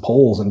looked at some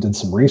polls and did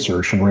some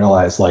research and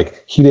realized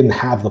like he didn't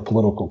have the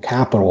political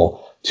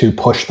capital to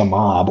push the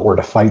mob or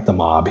to fight the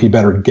mob. He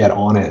better get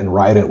on it and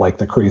ride it like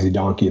the crazy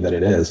donkey that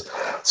it is.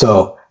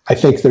 So I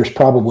think there's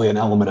probably an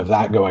element of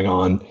that going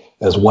on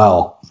as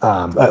well,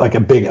 like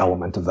a big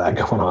element of that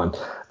going on.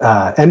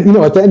 And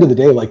at the end of the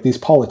day, like these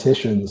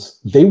politicians,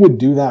 they would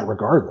do that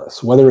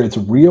regardless, whether it's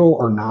real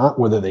or not,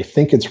 whether they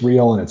think it's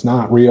real and it's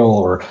not real,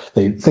 or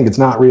they think it's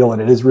not real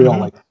and it is real.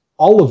 Like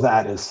all of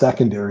that is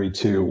secondary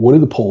to what do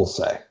the polls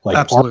say? Like,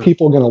 Absolutely. Are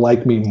people going to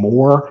like me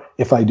more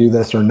if I do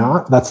this or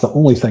not? That's the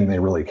only thing they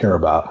really care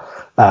about.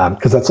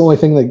 Because that's the only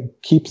thing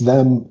that keeps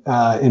them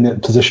in a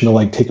position to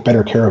like take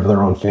better care of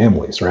their own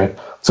families, right?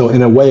 So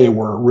in a way,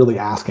 we're really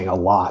asking a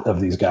lot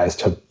of these guys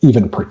to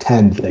even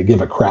pretend they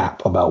give a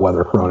crap about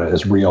whether Corona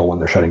is real when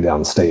they're shutting down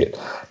the state,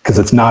 because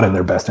it's not in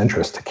their best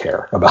interest to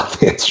care about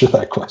the answer to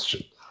that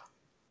question.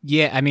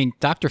 Yeah, I mean,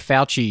 Dr.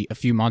 Fauci a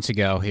few months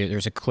ago,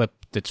 there's a clip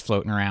that's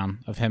floating around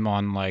of him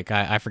on like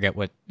I forget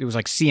what it was,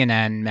 like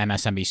CNN,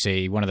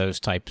 MSNBC, one of those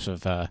types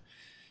of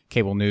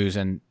cable news,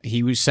 and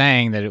he was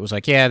saying that it was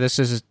like, yeah,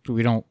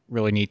 we don't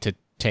really need to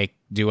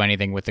do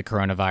anything with the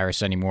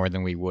coronavirus any more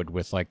than we would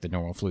with like the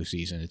normal flu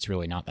season. It's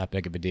really not that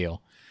big of a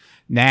deal.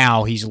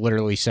 Now he's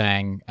literally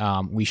saying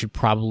we should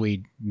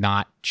probably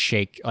not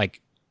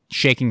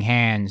shaking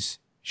hands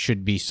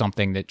should be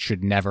something that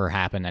should never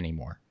happen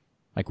anymore.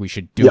 Like we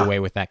should do away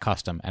with that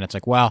custom. And it's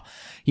like, well,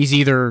 he's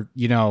either,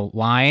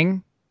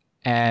 lying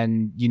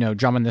and,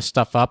 drumming this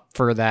stuff up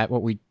for that,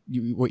 what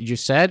you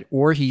just said,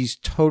 or he's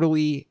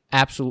totally,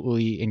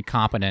 absolutely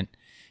incompetent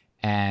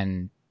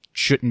and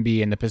shouldn't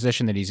be in the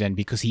position that he's in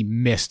because he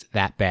missed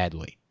that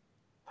badly.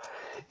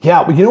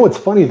 Yeah. But what's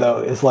funny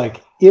though, is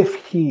like,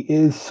 if he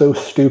is so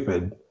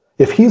stupid,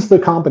 if he's the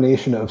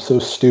combination of so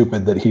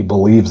stupid that he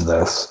believes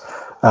this,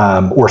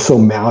 or so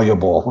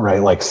malleable,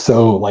 right? Like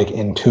so like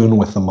in tune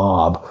with the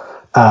mob,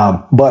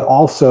 but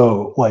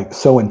also like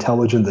so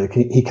intelligent that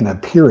he can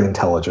appear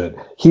intelligent,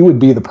 he would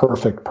be the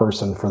perfect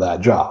person for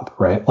that job,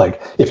 right? Like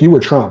if you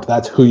were Trump,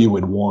 that's who you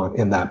would want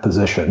in that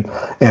position.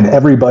 And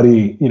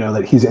everybody,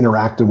 that he's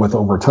interacted with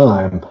over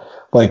time,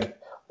 like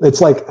it's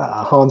like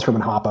Hans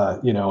Hermann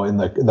Hoppe, in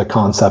the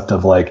concept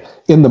of like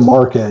in the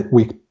market,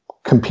 we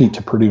compete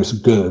to produce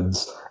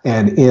goods,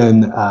 and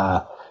in,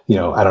 I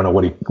don't know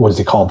what does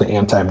he call it, the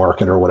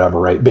anti-market or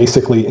whatever, right?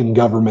 Basically in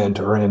government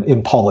or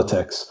in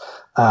politics,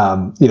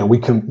 we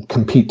can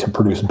compete to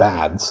produce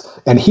bads,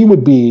 and he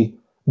would be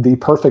the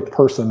perfect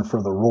person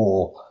for the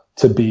role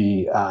to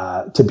be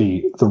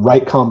the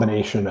right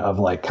combination of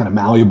like kind of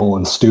malleable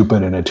and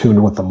stupid and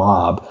attuned with the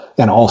mob,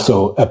 and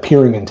also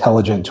appearing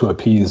intelligent to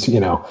appease,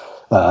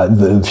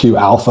 the few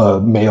alpha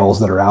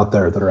males that are out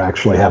there that are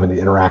actually having to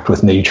interact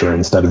with nature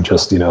instead of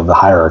just, the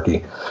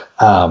hierarchy.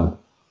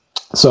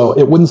 So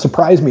it wouldn't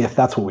surprise me if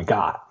that's what we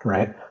got,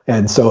 right?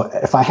 And so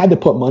if I had to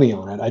put money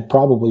on it, I'd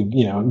probably,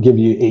 give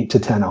you 8 to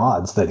 10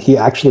 odds that he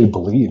actually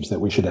believes that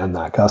we should end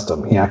that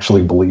custom. He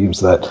actually believes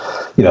that,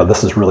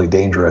 this is really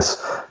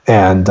dangerous.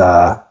 And,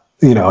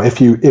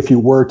 if you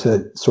were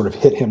to sort of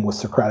hit him with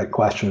Socratic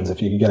questions, if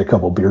you could get a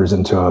couple beers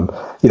into him,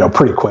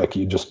 pretty quick,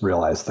 you just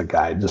realize the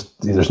guy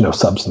there's no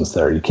substance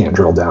there. You can't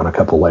drill down a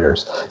couple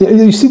layers.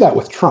 You see that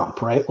with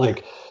Trump, right?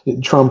 Like,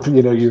 Trump,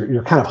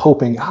 you're kind of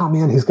hoping, oh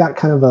man, he's got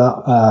kind of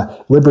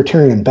a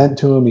libertarian bent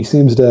to him. He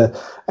seems to,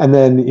 and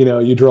then,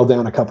 you drill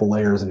down a couple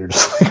layers and you're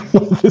just like,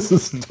 well, this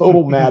is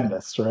total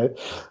madness, right?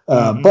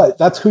 But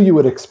that's who you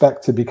would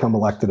expect to become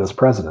elected as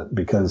president,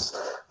 because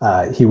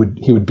he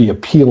would be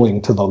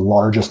appealing to the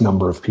largest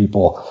number of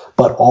people,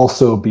 but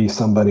also be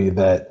somebody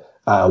that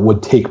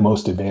would take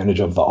most advantage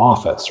of the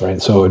office,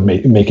 right? So it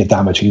would make it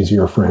that much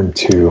easier for him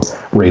to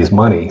raise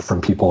money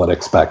from people that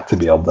expect to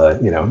be able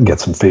to,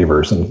 get some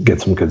favors and get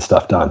some good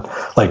stuff done.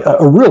 Like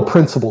a real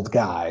principled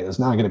guy is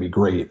not going to be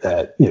great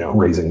at,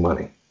 raising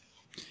money.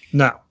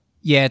 No.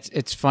 Yeah,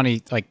 it's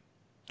funny. Like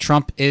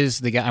Trump is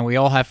the guy, and we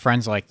all have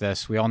friends like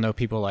this. We all know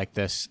people like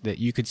this, that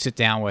you could sit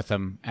down with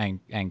them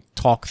and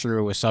talk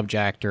through a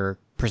subject or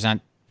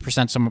present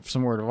some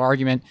sort of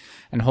argument,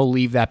 and he'll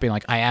leave that being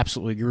like, I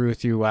absolutely agree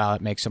with you. Wow,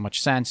 it makes so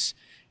much sense.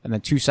 And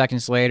then 2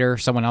 seconds later,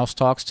 someone else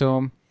talks to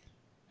him,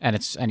 and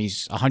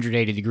he's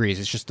 180 degrees.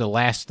 It's just the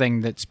last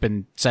thing that's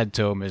been said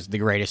to him is the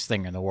greatest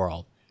thing in the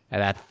world,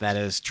 and that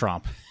is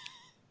Trump.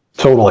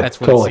 Totally, that's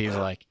what it seems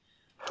like.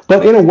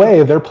 But in a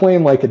way, they're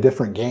playing like a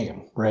different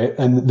game, right?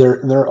 And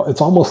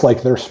it's almost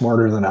like they're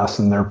smarter than us,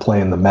 and they're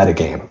playing the meta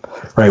game,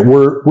 right?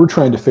 We're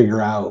trying to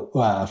figure out,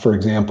 for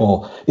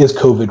example, is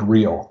COVID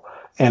real?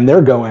 And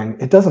they're going,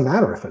 it doesn't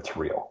matter if it's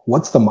real.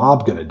 What's the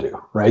mob going to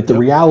do, right? The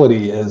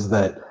reality is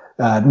that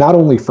not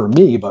only for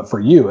me, but for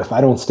you, if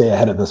I don't stay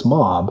ahead of this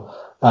mob,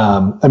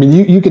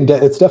 you can.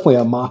 It's definitely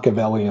a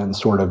Machiavellian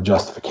sort of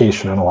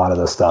justification in a lot of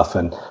this stuff.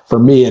 And for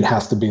me, it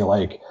has to be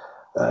like,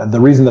 the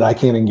reason that I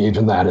can't engage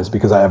in that is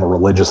because I have a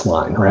religious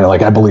line, right?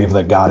 Like I believe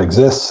that God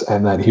exists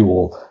and that he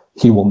will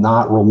he will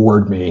not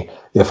reward me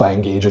if I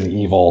engage in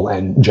evil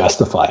and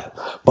justify it.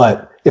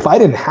 But if I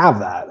didn't have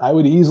that, I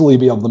would easily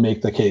be able to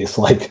make the case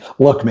like,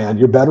 look, man,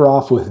 you're better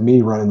off with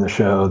me running the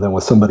show than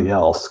with somebody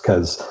else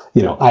because,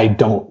 I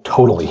don't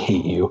totally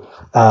hate you.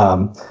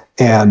 And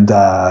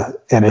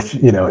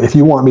if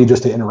you want me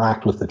just to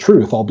interact with the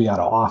truth, I'll be out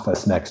of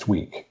office next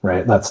week,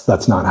 right?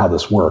 That's not how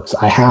this works.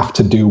 I have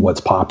to do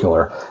what's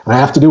popular, and I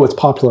have to do what's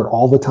popular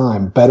all the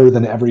time, better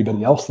than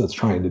everybody else that's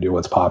trying to do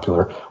what's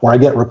popular, or I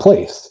get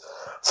replaced.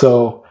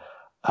 So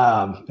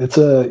it's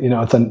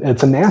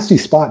a nasty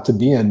spot to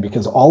be in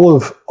because all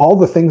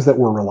the things that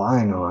we're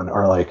relying on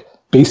are like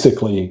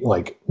basically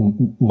like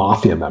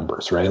mafia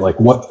members, right? Like,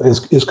 what is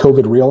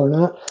COVID real or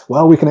not?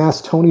 Well, we can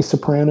ask Tony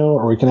Soprano,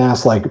 or we can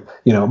ask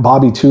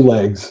Bobby Two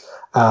Legs.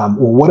 Well,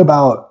 what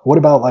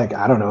about like,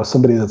 I don't know,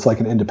 somebody that's like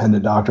an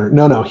independent doctor?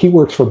 No, he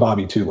works for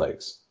Bobby Two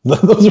Legs.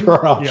 Those are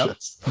our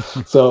options.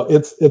 Yep. So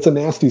it's a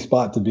nasty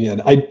spot to be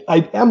in.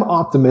 I am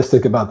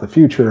optimistic about the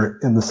future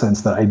in the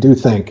sense that I do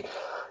think,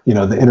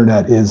 the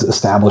internet is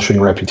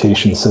establishing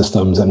reputation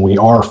systems, and we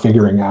are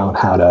figuring out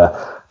how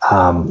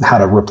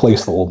to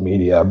replace the old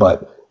media.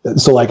 But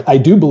so like, I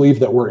do believe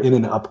that we're in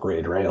an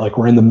upgrade, right? Like,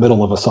 we're in the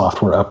middle of a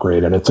software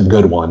upgrade, and it's a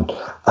good one.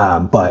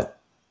 But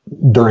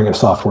during a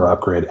software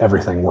upgrade,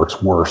 everything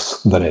works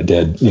worse than it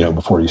did,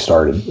 before you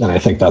started. And I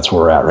think that's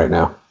where we're at right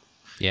now.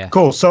 Yeah.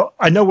 Cool. So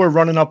I know we're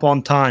running up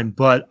on time,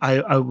 but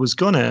I was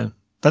gonna,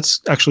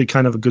 that's actually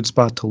kind of a good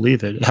spot to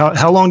leave it.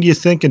 How long do you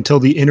think until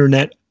the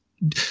internet,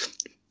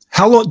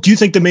 how long do you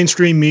think the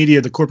mainstream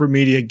media, the corporate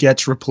media,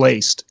 gets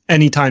replaced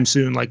anytime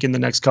soon, like in the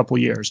next couple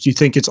of years? Do you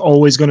think it's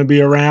always going to be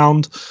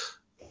around?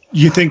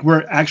 You think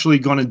we're actually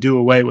going to do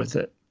away with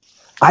it?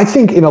 I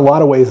think in a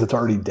lot of ways it's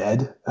already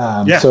dead.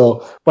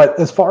 So, but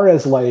as far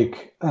as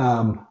like,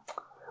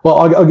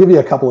 I'll give you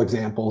a couple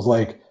examples.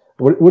 Like,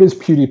 what does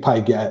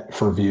PewDiePie get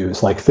for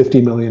views? Like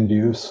 50 million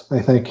views, I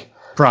think.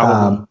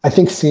 Probably. I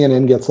think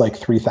CNN gets like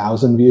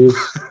 3,000 views.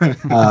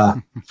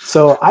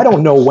 So I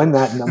don't know when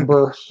that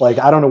number, like,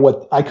 I don't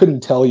know I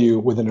couldn't tell you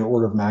within an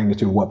order of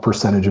magnitude what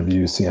percentage of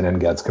views CNN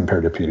gets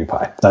compared to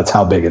PewDiePie. That's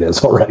how big it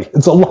is already.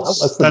 It's a lot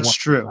less than That's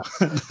true.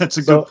 That's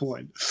a good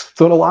point.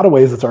 So in a lot of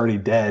ways, it's already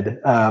dead.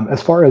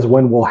 As far as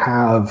when we'll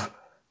have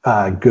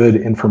good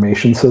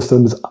information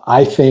systems,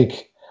 I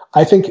think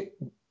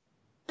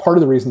part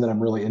of the reason that I'm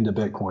really into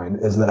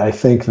Bitcoin is that I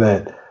think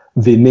that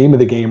the name of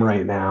the game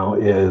right now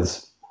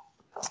is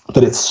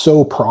that it's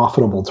so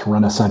profitable to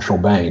run a central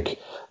bank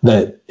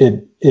that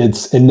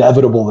it's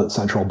inevitable that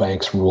central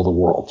banks rule the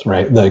world,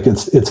 right? Like,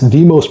 it's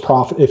the most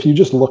if you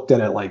just looked at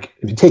it, like,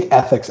 if you take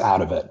ethics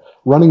out of it,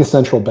 running a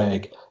central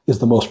bank is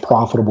the most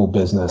profitable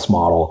business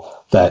model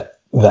that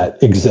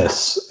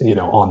exists,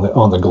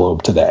 on the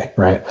globe today,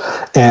 right?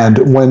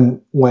 And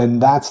when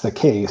that's the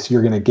case,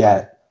 you're going to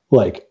get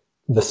like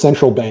the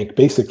central bank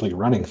basically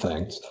running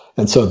things.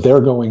 And so they're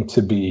going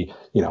to be,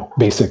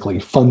 basically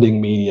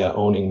funding media,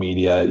 owning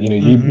media.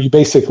 You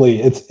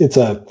basically, it's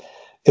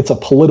a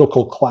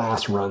political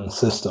class run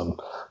system.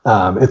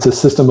 It's a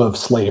system of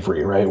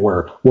slavery, right?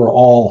 Where we're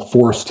all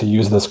forced to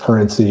use this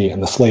currency,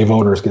 and the slave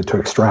owners get to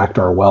extract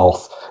our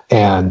wealth.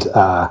 And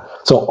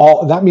so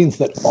all that means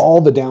that all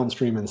the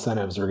downstream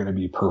incentives are going to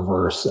be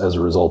perverse as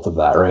a result of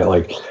that, right?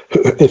 Like,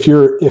 if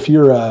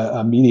you're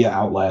a media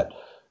outlet,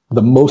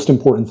 the most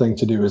important thing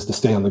to do is to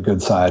stay on the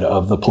good side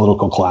of the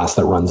political class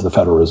that runs the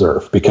Federal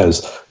Reserve,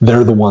 because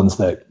they're the ones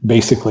that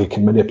basically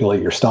can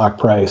manipulate your stock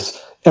price.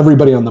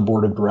 Everybody on the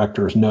board of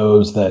directors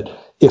knows that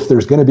if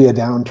there's going to be a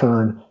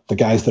downturn, the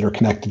guys that are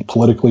connected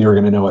politically are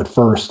going to know it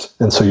first.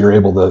 And so you're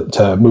able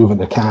to move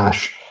into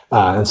cash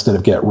instead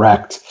of get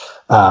wrecked.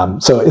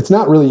 So it's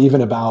not really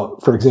even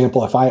about, for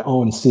example, if I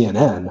own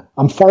CNN,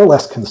 I'm far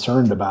less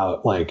concerned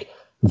about like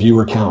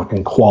viewer count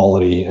and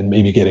quality and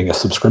maybe getting a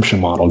subscription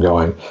model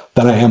going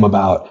than I am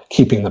about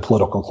keeping the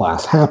political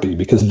class happy,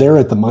 because they're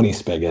at the money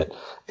spigot.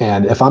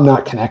 And if I'm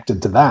not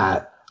connected to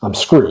that, I'm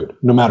screwed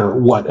no matter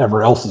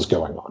whatever else is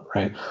going on,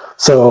 right?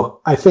 So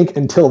I think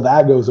until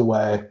that goes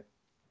away,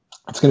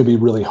 it's going to be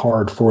really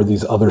hard for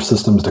these other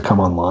systems to come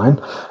online.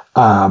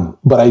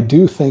 But I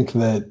do think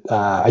that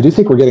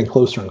we're getting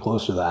closer and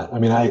closer to that. I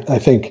mean, I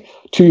think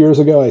 2 years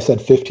ago I said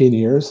 15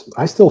 years.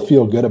 I still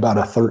feel good about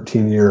a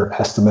 13-year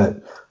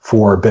estimate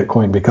for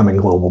Bitcoin becoming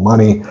global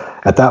money.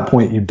 At that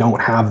point, you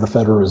don't have the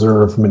Federal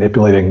Reserve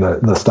manipulating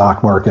the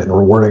stock market and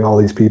rewarding all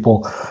these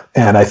people.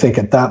 And I think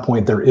at that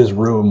point, there is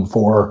room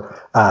for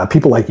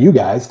people like you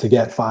guys to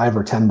get $5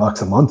 or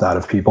 $10 a month out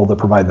of people to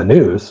provide the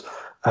news.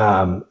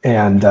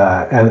 And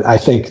I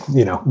think,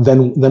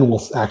 then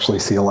we'll actually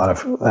see a lot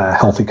of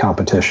healthy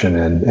competition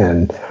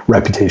and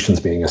reputations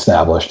being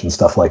established and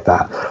stuff like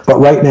that. But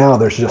right now,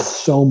 there's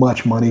just so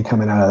much money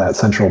coming out of that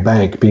central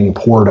bank being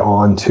poured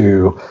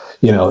onto,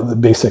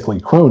 basically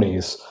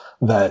cronies,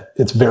 that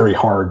it's very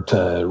hard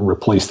to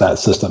replace that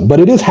system. But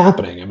it is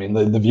happening. I mean,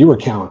 the viewer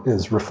count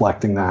is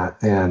reflecting that,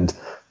 and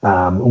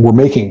we're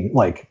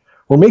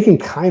making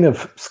kind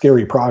of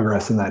scary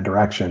progress in that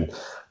direction.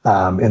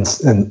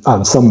 In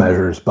on some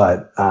measures,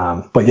 but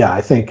yeah,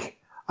 I think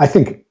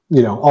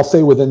I'll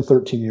say within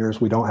 13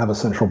 years, we don't have a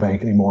central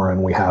bank anymore,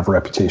 and we have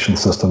reputation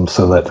systems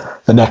so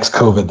that the next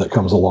COVID that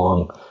comes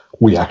along,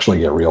 we actually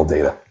get real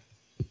data.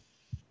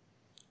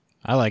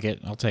 I like it.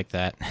 I'll take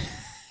that.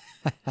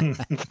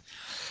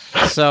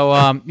 So,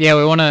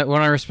 we want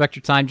to respect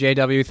your time,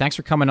 JW. Thanks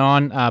for coming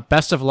on.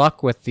 Best of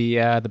luck with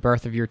the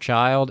birth of your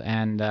child,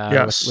 and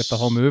yes. with the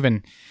whole move,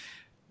 and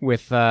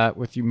with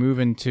you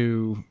moving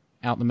to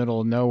out in the middle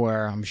of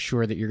nowhere. I'm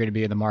sure that you're going to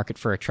be in the market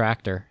for a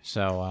tractor.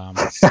 So,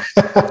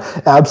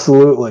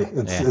 absolutely,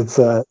 it's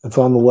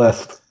on the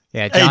list.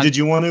 Yeah. John, hey, did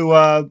you want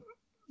to?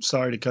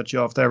 Sorry to cut you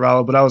off there,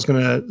 Rollo, but I was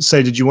going to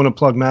say, did you want to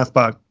plug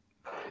MathBot?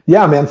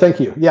 Yeah, man.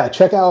 Thank you. Yeah.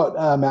 Check out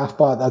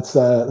MathBot. That's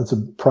a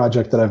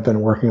project that I've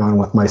been working on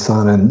with my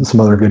son and some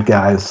other good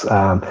guys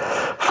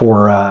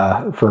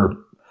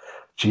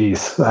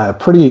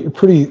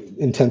pretty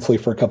intensely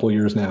for a couple of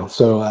years now.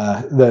 So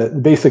the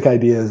basic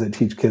idea is it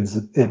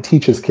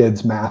teaches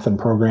kids math and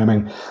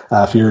programming.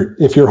 If you're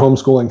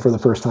homeschooling for the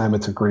first time,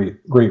 it's a great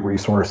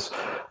resource.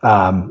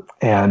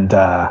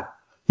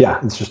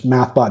 It's just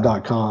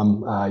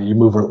mathbot.com. You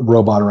move a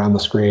robot around the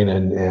screen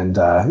and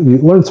you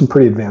learn some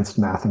pretty advanced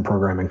math and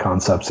programming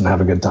concepts and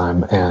have a good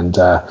time. And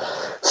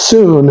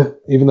soon,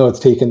 even though it's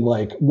taken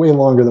like way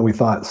longer than we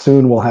thought,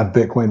 soon we'll have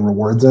Bitcoin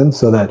rewards in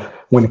so that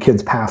when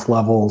kids pass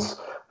levels,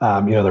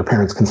 their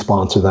parents can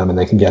sponsor them and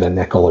they can get a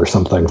nickel or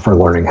something for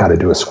learning how to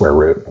do a square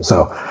root.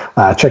 So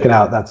check it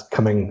out. That's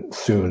coming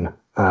soon.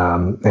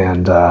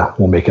 And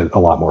we'll make it a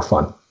lot more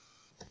fun.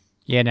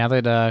 Yeah, now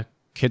that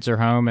kids are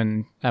home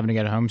and having to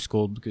get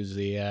homeschooled, because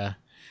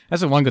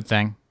that's the one good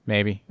thing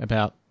maybe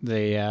about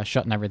the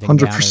shutting everything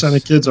 100%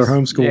 of kids are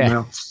homeschooled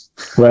now.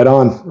 Right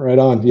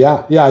on.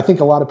 Yeah. I think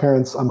a lot of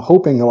parents, I'm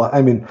hoping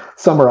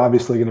some are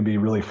obviously going to be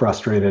really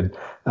frustrated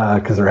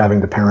because they're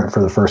having to parent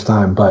for the first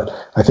time, but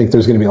I think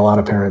there's going to be a lot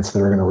of parents that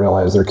are going to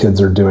realize their kids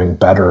are doing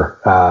better,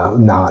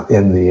 not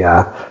in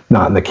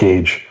the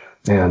cage,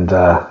 and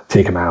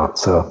take them out.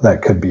 So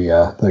that could be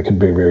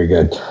very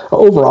good.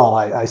 Overall,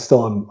 I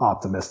still am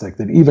optimistic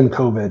that even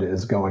COVID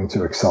is going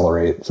to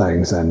accelerate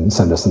things and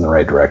send us in the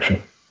right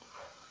direction.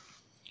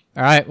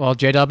 All right. Well,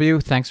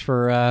 JW, thanks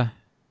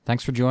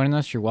for joining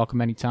us. You're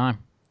welcome anytime.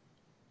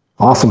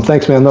 Awesome.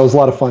 Thanks, man. That was a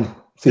lot of fun.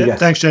 See ya.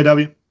 Thanks,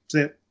 JW.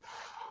 See ya.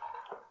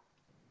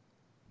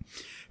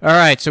 All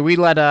right. So we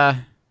let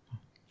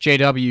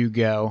JW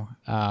go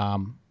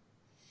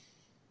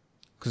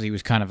because he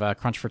was kind of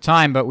crunched for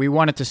time, but we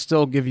wanted to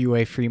still give you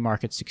a free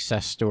market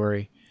success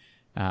story.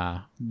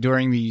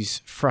 During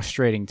these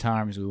frustrating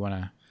times, we want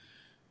to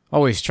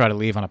always try to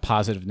leave on a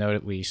positive note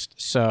at least.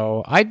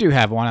 So I do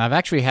have one. I've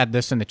actually had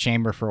this in the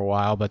chamber for a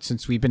while, but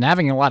since we've been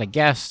having a lot of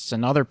guests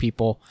and other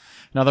people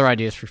and other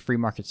ideas for free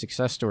market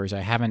success stories, I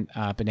haven't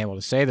been able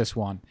to say this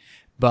one.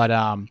 But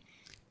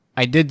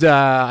I did.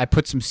 I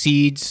put some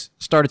seeds,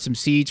 started some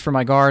seeds for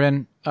my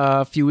garden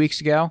a few weeks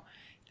ago,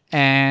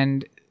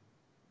 and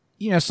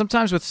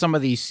sometimes with some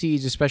of these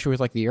seeds, especially with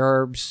like the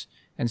herbs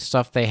and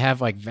stuff, they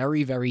have like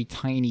very, very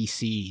tiny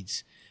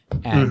seeds.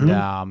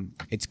 And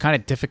it's kind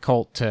of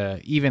difficult to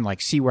even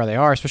like see where they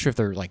are, especially if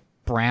they're like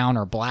brown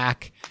or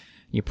black.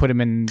 You put them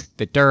in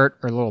the dirt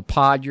or a little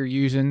pod you're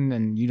using,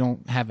 and you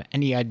don't have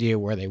any idea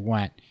where they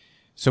went.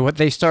 So what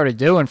they started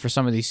doing for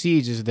some of these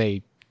seeds is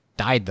they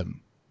dyed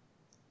them.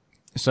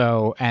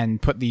 So,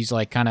 and put these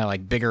like kind of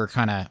like bigger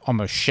kind of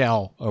almost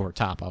shell over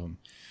top of them.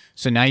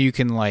 So now you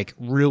can like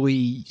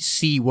really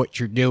see what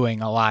you're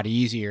doing a lot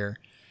easier.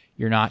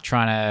 You're not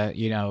trying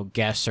to,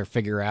 guess or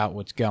figure out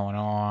what's going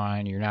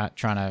on. You're not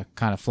trying to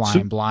kind of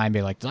flying blind,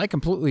 be like, did I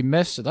completely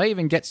miss? Did I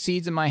even get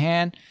seeds in my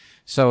hand?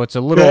 So it's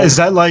a little. Is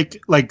that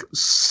like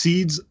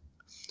seeds?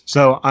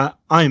 So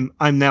I'm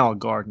now a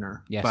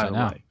gardener. Yes, by I the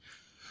know. way.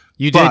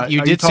 You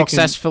did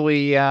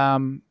successfully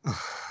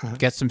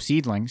get some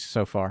seedlings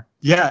so far.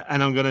 Yeah,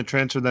 and I'm going to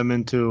transfer them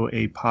into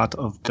a pot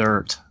of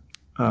dirt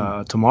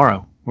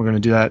tomorrow. We're going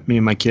to do that, me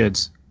and my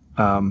kids.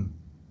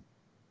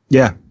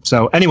 Yeah.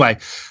 So anyway,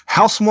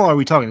 how small are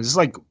we talking? Is this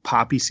like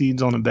poppy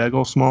seeds on a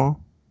bagel small?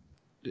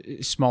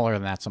 Smaller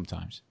than that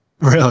sometimes.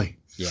 Really?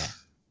 Yeah.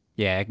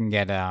 Yeah, it can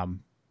get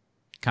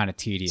kind of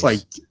tedious. It's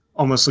like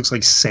almost looks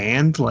like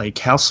sand. Like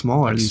how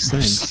small are these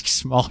things? Like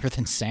smaller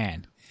than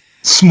sand.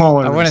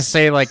 Smaller. I want to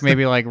say like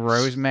maybe like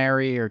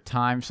rosemary or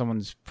thyme.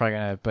 Someone's probably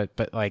gonna,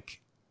 but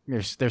like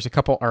there's a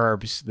couple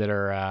herbs that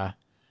are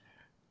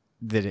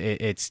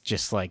it's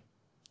just like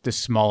the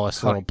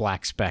smallest little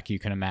black speck you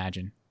can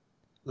imagine.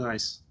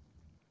 Nice.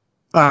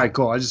 All right,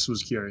 cool. I just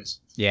was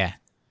curious. Yeah.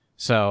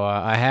 So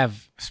I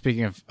have,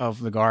 speaking of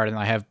the garden,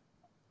 I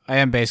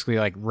am basically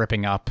like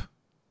ripping up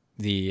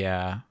the,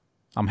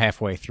 I'm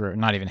halfway through,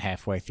 not even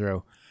halfway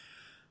through,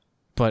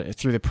 but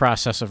through the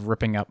process of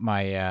ripping up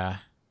my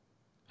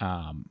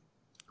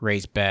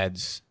raised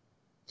beds,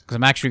 because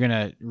I'm actually going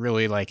to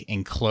really like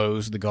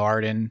enclose the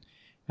garden,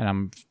 and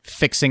I'm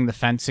fixing the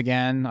fence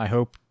again. I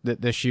hope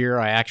that this year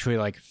I actually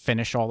like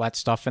finish all that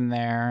stuff in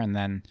there, and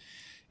then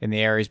in the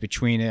areas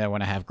between it, I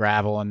want to have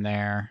gravel in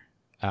there,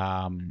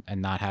 and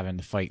not having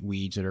to fight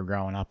weeds that are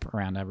growing up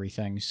around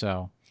everything.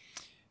 So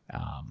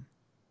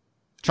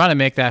trying to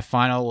make that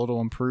final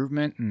little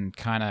improvement and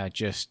kind of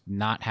just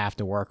not have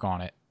to work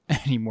on it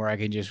anymore. I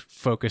can just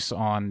focus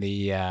on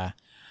the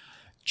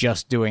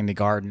just doing the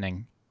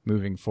gardening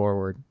moving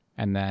forward,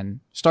 and then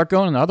start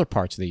going to other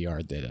parts of the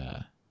yard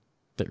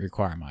that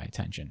require my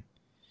attention.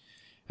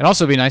 It'd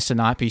also be nice to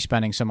not be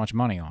spending so much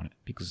money on it,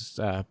 because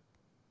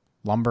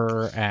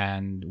lumber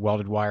and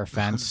welded wire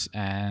fence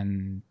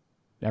and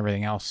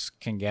everything else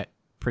can get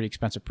pretty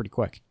expensive pretty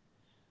quick.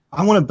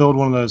 I want to build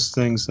one of those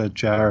things that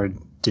Jared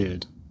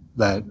did.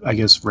 That I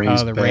guess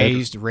raised the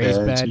bed.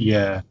 raised bed.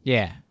 Yeah.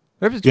 Yeah.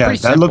 It was Yeah,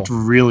 pretty that simple. looked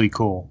really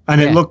cool.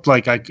 And it looked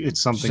like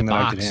it's something that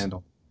I could box.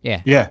 handle.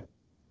 Yeah. Yeah.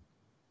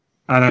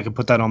 And I could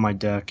put that on my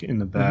deck in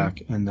the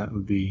back, and that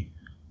would be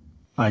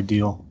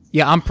ideal.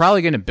 Yeah, I'm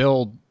probably going to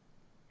build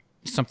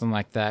something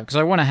like that, because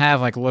I want to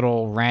have like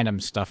little random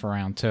stuff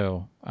around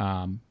too.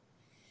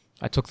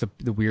 I took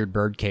the weird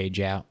bird cage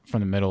out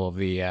from the middle of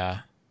the...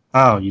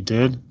 Oh, you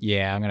did?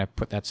 Yeah, I'm going to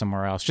put that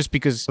somewhere else, just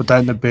because... Put that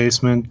in the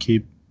basement,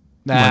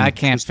 Nah, I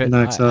can't fit...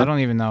 I up? don't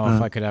even know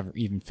if I could ever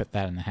even fit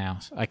that in the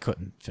house. I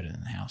couldn't fit it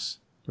in the house.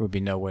 There would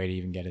be no way to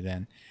even get it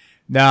in.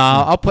 No,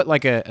 I'll put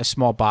like a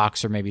small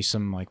box or maybe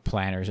some like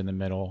planters in the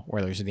middle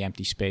where there's the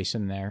empty space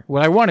in there.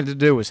 What I wanted to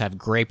do was have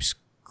grapes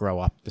grow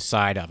up the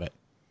side of it,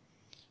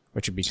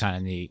 which would be kind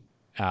of neat.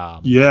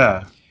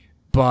 Yeah.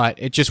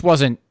 But it just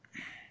wasn't...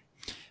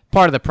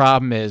 Part of the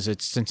problem is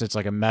since it's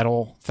like a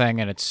metal thing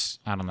and it's,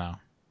 I don't know.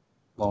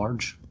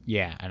 Large.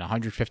 Yeah, and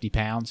 150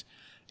 pounds.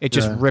 It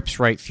just rips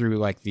right through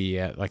like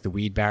the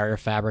weed barrier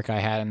fabric I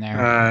had in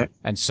there.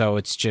 And so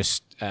it's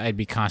just, I'd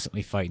be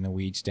constantly fighting the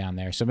weeds down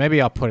there. So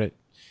maybe I'll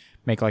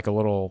make like a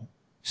little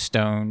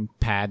stone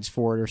pads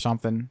for it or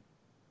something.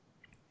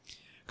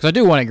 Because I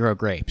do want to grow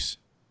grapes.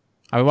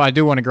 I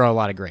do want to grow a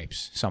lot of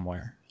grapes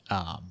somewhere.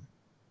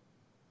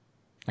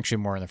 Actually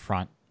more in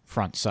the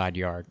front side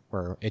yard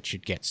where it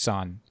should get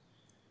sun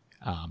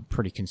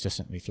pretty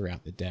consistently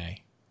throughout the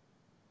day.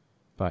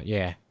 But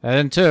yeah, and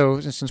then too,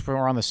 since we're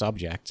on the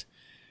subject,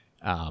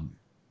 part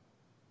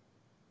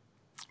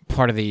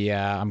of the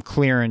I'm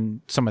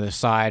clearing some of the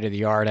side of the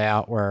yard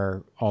out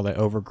where all the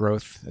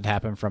overgrowth that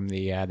happened from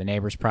the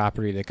neighbor's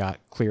property that got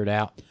cleared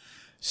out.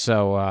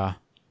 So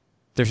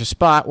there's a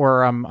spot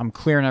where I'm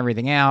clearing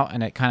everything out,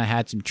 and it kind of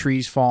had some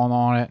trees falling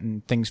on it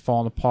and things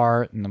falling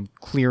apart, and I'm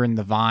clearing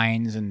the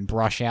vines and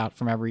brush out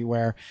from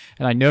everywhere.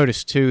 And I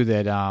noticed too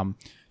that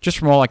just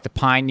from all like the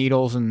pine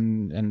needles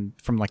and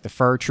from like the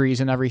fir trees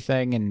and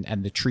everything,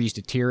 and the trees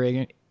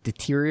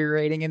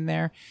deteriorating in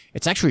there,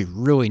 it's actually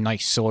really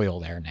nice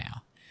soil there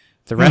now.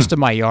 The rest of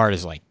my yard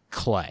is like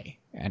clay,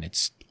 and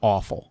it's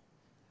awful.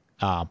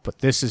 But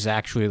this is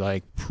actually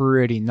like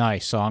pretty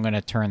nice, so I'm going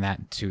to turn that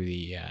into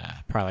the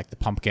probably like the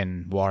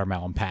pumpkin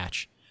watermelon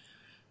patch.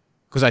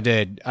 Because I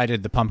did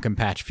the pumpkin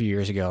patch a few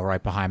years ago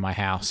right behind my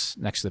house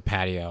next to the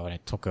patio, and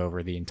it took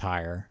over the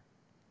entire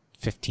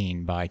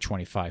 15 by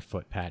 25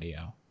 foot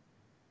patio,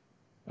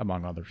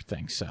 among other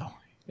things. So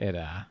it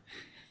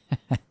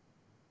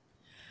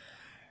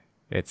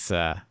it's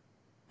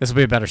this will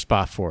be a better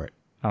spot for it.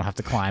 I don't have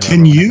to climb.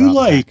 Can you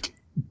like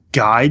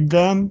guide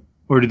them,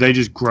 or do they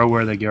just grow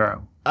where they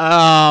grow?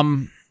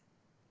 Pumpkins.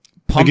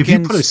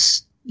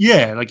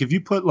 Like if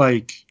you put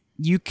like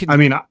you can. I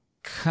mean,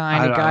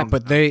 kind of guide,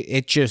 but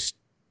it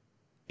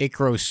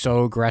grows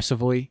so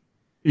aggressively.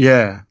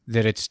 Yeah,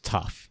 that it's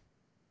tough.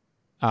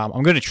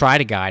 I'm going to try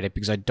to guide it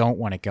because I don't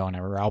want it going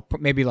everywhere. I'll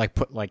put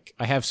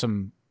I have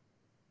some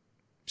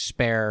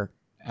spare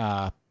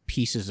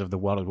pieces of the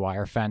welded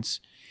wire fence,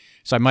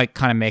 so I might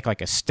kind of make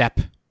like a step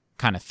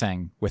kind of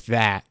thing with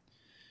that,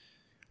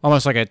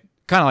 almost like a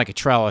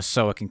trellis,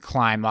 so it can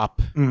climb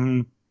up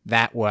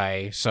that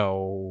way,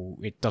 so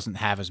it doesn't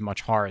have as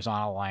much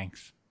horizontal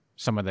length.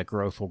 Some of the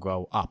growth will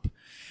go up.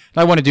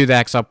 And I want to do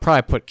that because I'll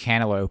probably put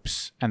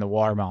cantaloupes and the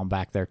watermelon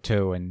back there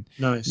too. And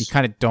nice. You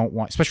kind of don't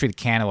want, especially the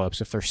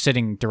cantaloupes, if they're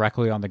sitting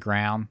directly on the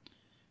ground,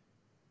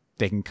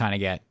 they can kind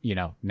of get,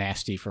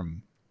 nasty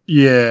from...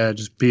 Yeah,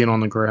 just being on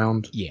the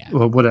ground. Yeah.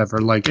 Well, whatever.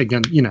 Like,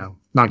 again,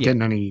 not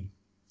getting any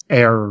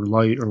air or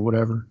light or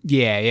whatever.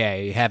 Yeah.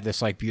 You have this,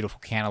 like,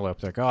 beautiful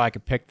cantaloupe. Like, I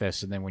could pick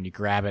this. And then when you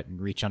grab it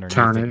and reach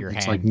underneath your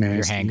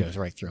hand goes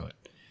right through it.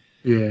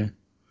 Yeah.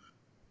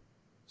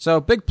 So,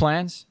 big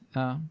plans.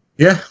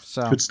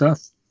 Good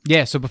stuff.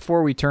 Yeah, so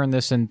before we turn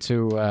this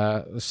into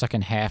the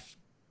second half,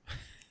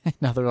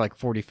 another like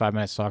 45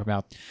 minutes talking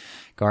about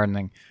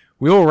gardening,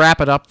 we will wrap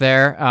it up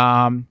there.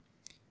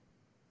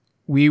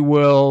 We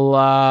will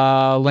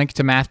link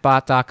to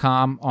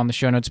mathbot.com on the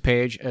show notes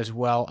page, as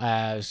well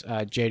as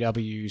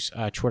JW's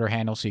Twitter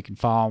handle, so you can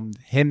follow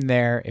him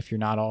there if you're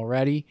not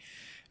already.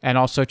 And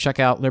also check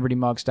out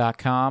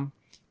libertymugs.com.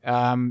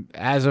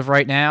 As of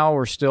right now,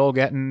 we're still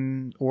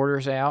getting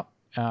orders out.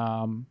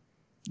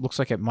 Looks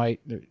like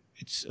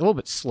it's a little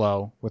bit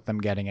slow with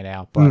them getting it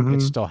out, but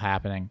it's still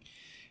happening.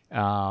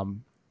 If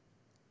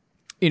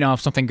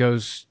something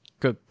gets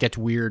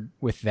weird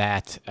with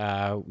that,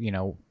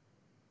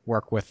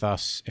 work with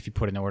us if you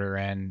put an order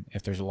in,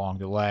 if there's a long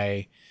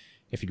delay.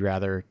 If you'd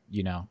rather,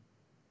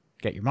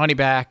 get your money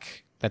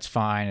back, that's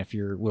fine. If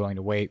you're willing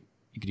to wait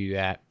you could do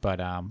that. But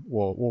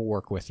we'll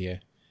work with you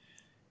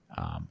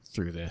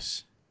through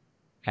this.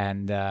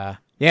 And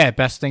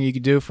best thing you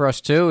could do for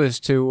us too is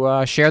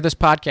to share this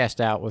podcast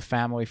out with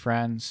family,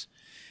 friends,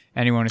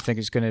 anyone who think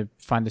is going to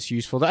find this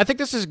useful. I think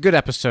this is a good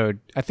episode.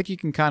 I think you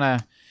can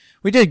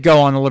we did go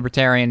on the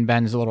libertarian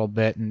bends a little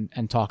bit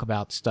and talk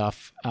about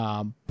stuff.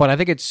 But I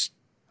think it's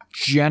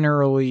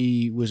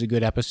generally was a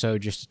good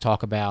episode just to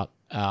talk about,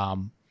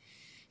 how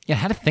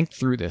to think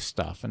through this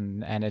stuff.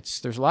 And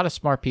there's a lot of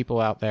smart people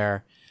out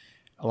there,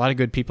 a lot of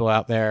good people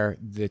out there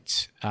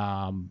that,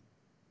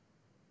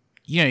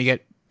 you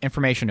get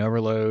information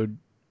overload,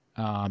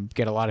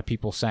 get a lot of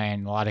people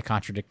saying a lot of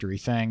contradictory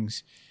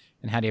things,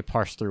 and how do you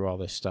parse through all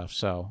this stuff?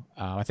 So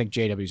I think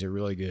JW is a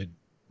really good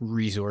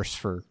resource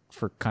for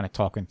kind of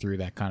talking through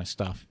that kind of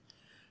stuff.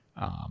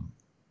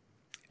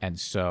 And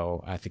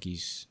so I think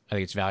it's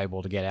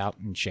valuable to get out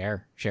and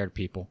share to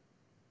people,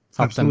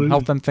 help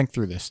them think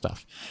through this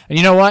stuff. And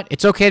you know what?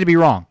 It's okay to be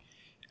wrong.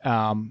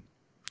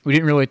 We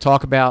didn't really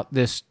talk about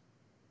this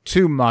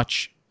too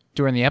much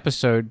during the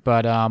episode,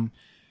 but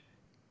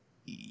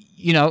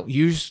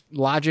use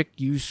logic,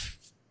 use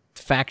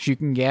facts you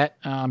can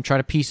get, try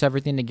to piece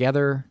everything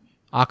together.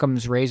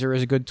 Occam's razor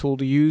is a good tool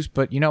to use,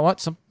 but you know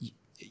what?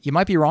 You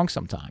might be wrong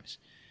sometimes,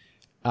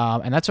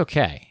 and that's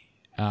okay.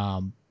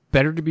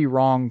 Better to be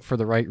wrong for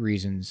the right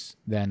reasons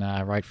than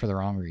right for the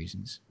wrong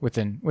reasons,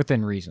 within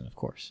reason, of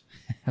course.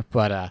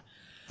 But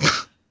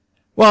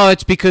well,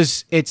 it's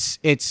because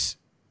it's.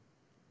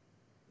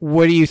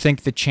 What do you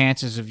think the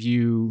chances of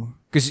you?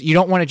 Because you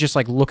don't want to just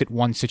look at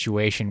one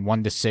situation,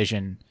 one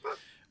decision,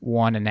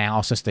 one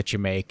analysis that you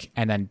make,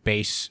 and then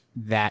base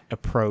that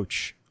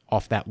approach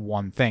off that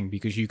one thing,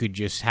 because you could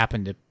just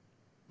happen to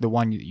the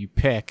one that you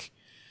pick.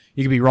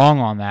 You could be wrong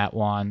on that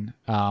one,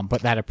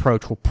 but that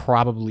approach will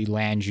probably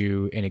land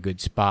you in a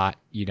good spot,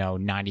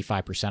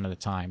 95% of the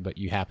time, but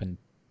you happen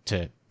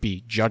to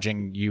be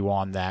judging you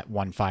on that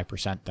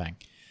 5% thing.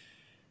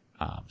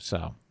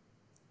 So,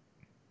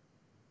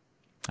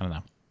 I don't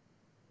know.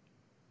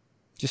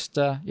 Just,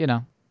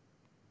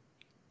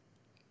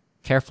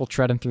 careful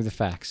treading through the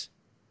facts.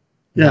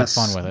 Yes,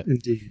 have fun with it.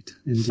 Indeed.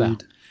 So,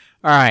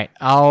 all right,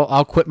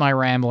 I'll quit my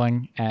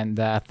rambling, and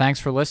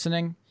thanks for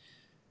listening,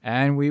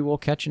 and we will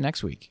catch you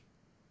next week.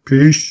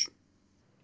 Peace.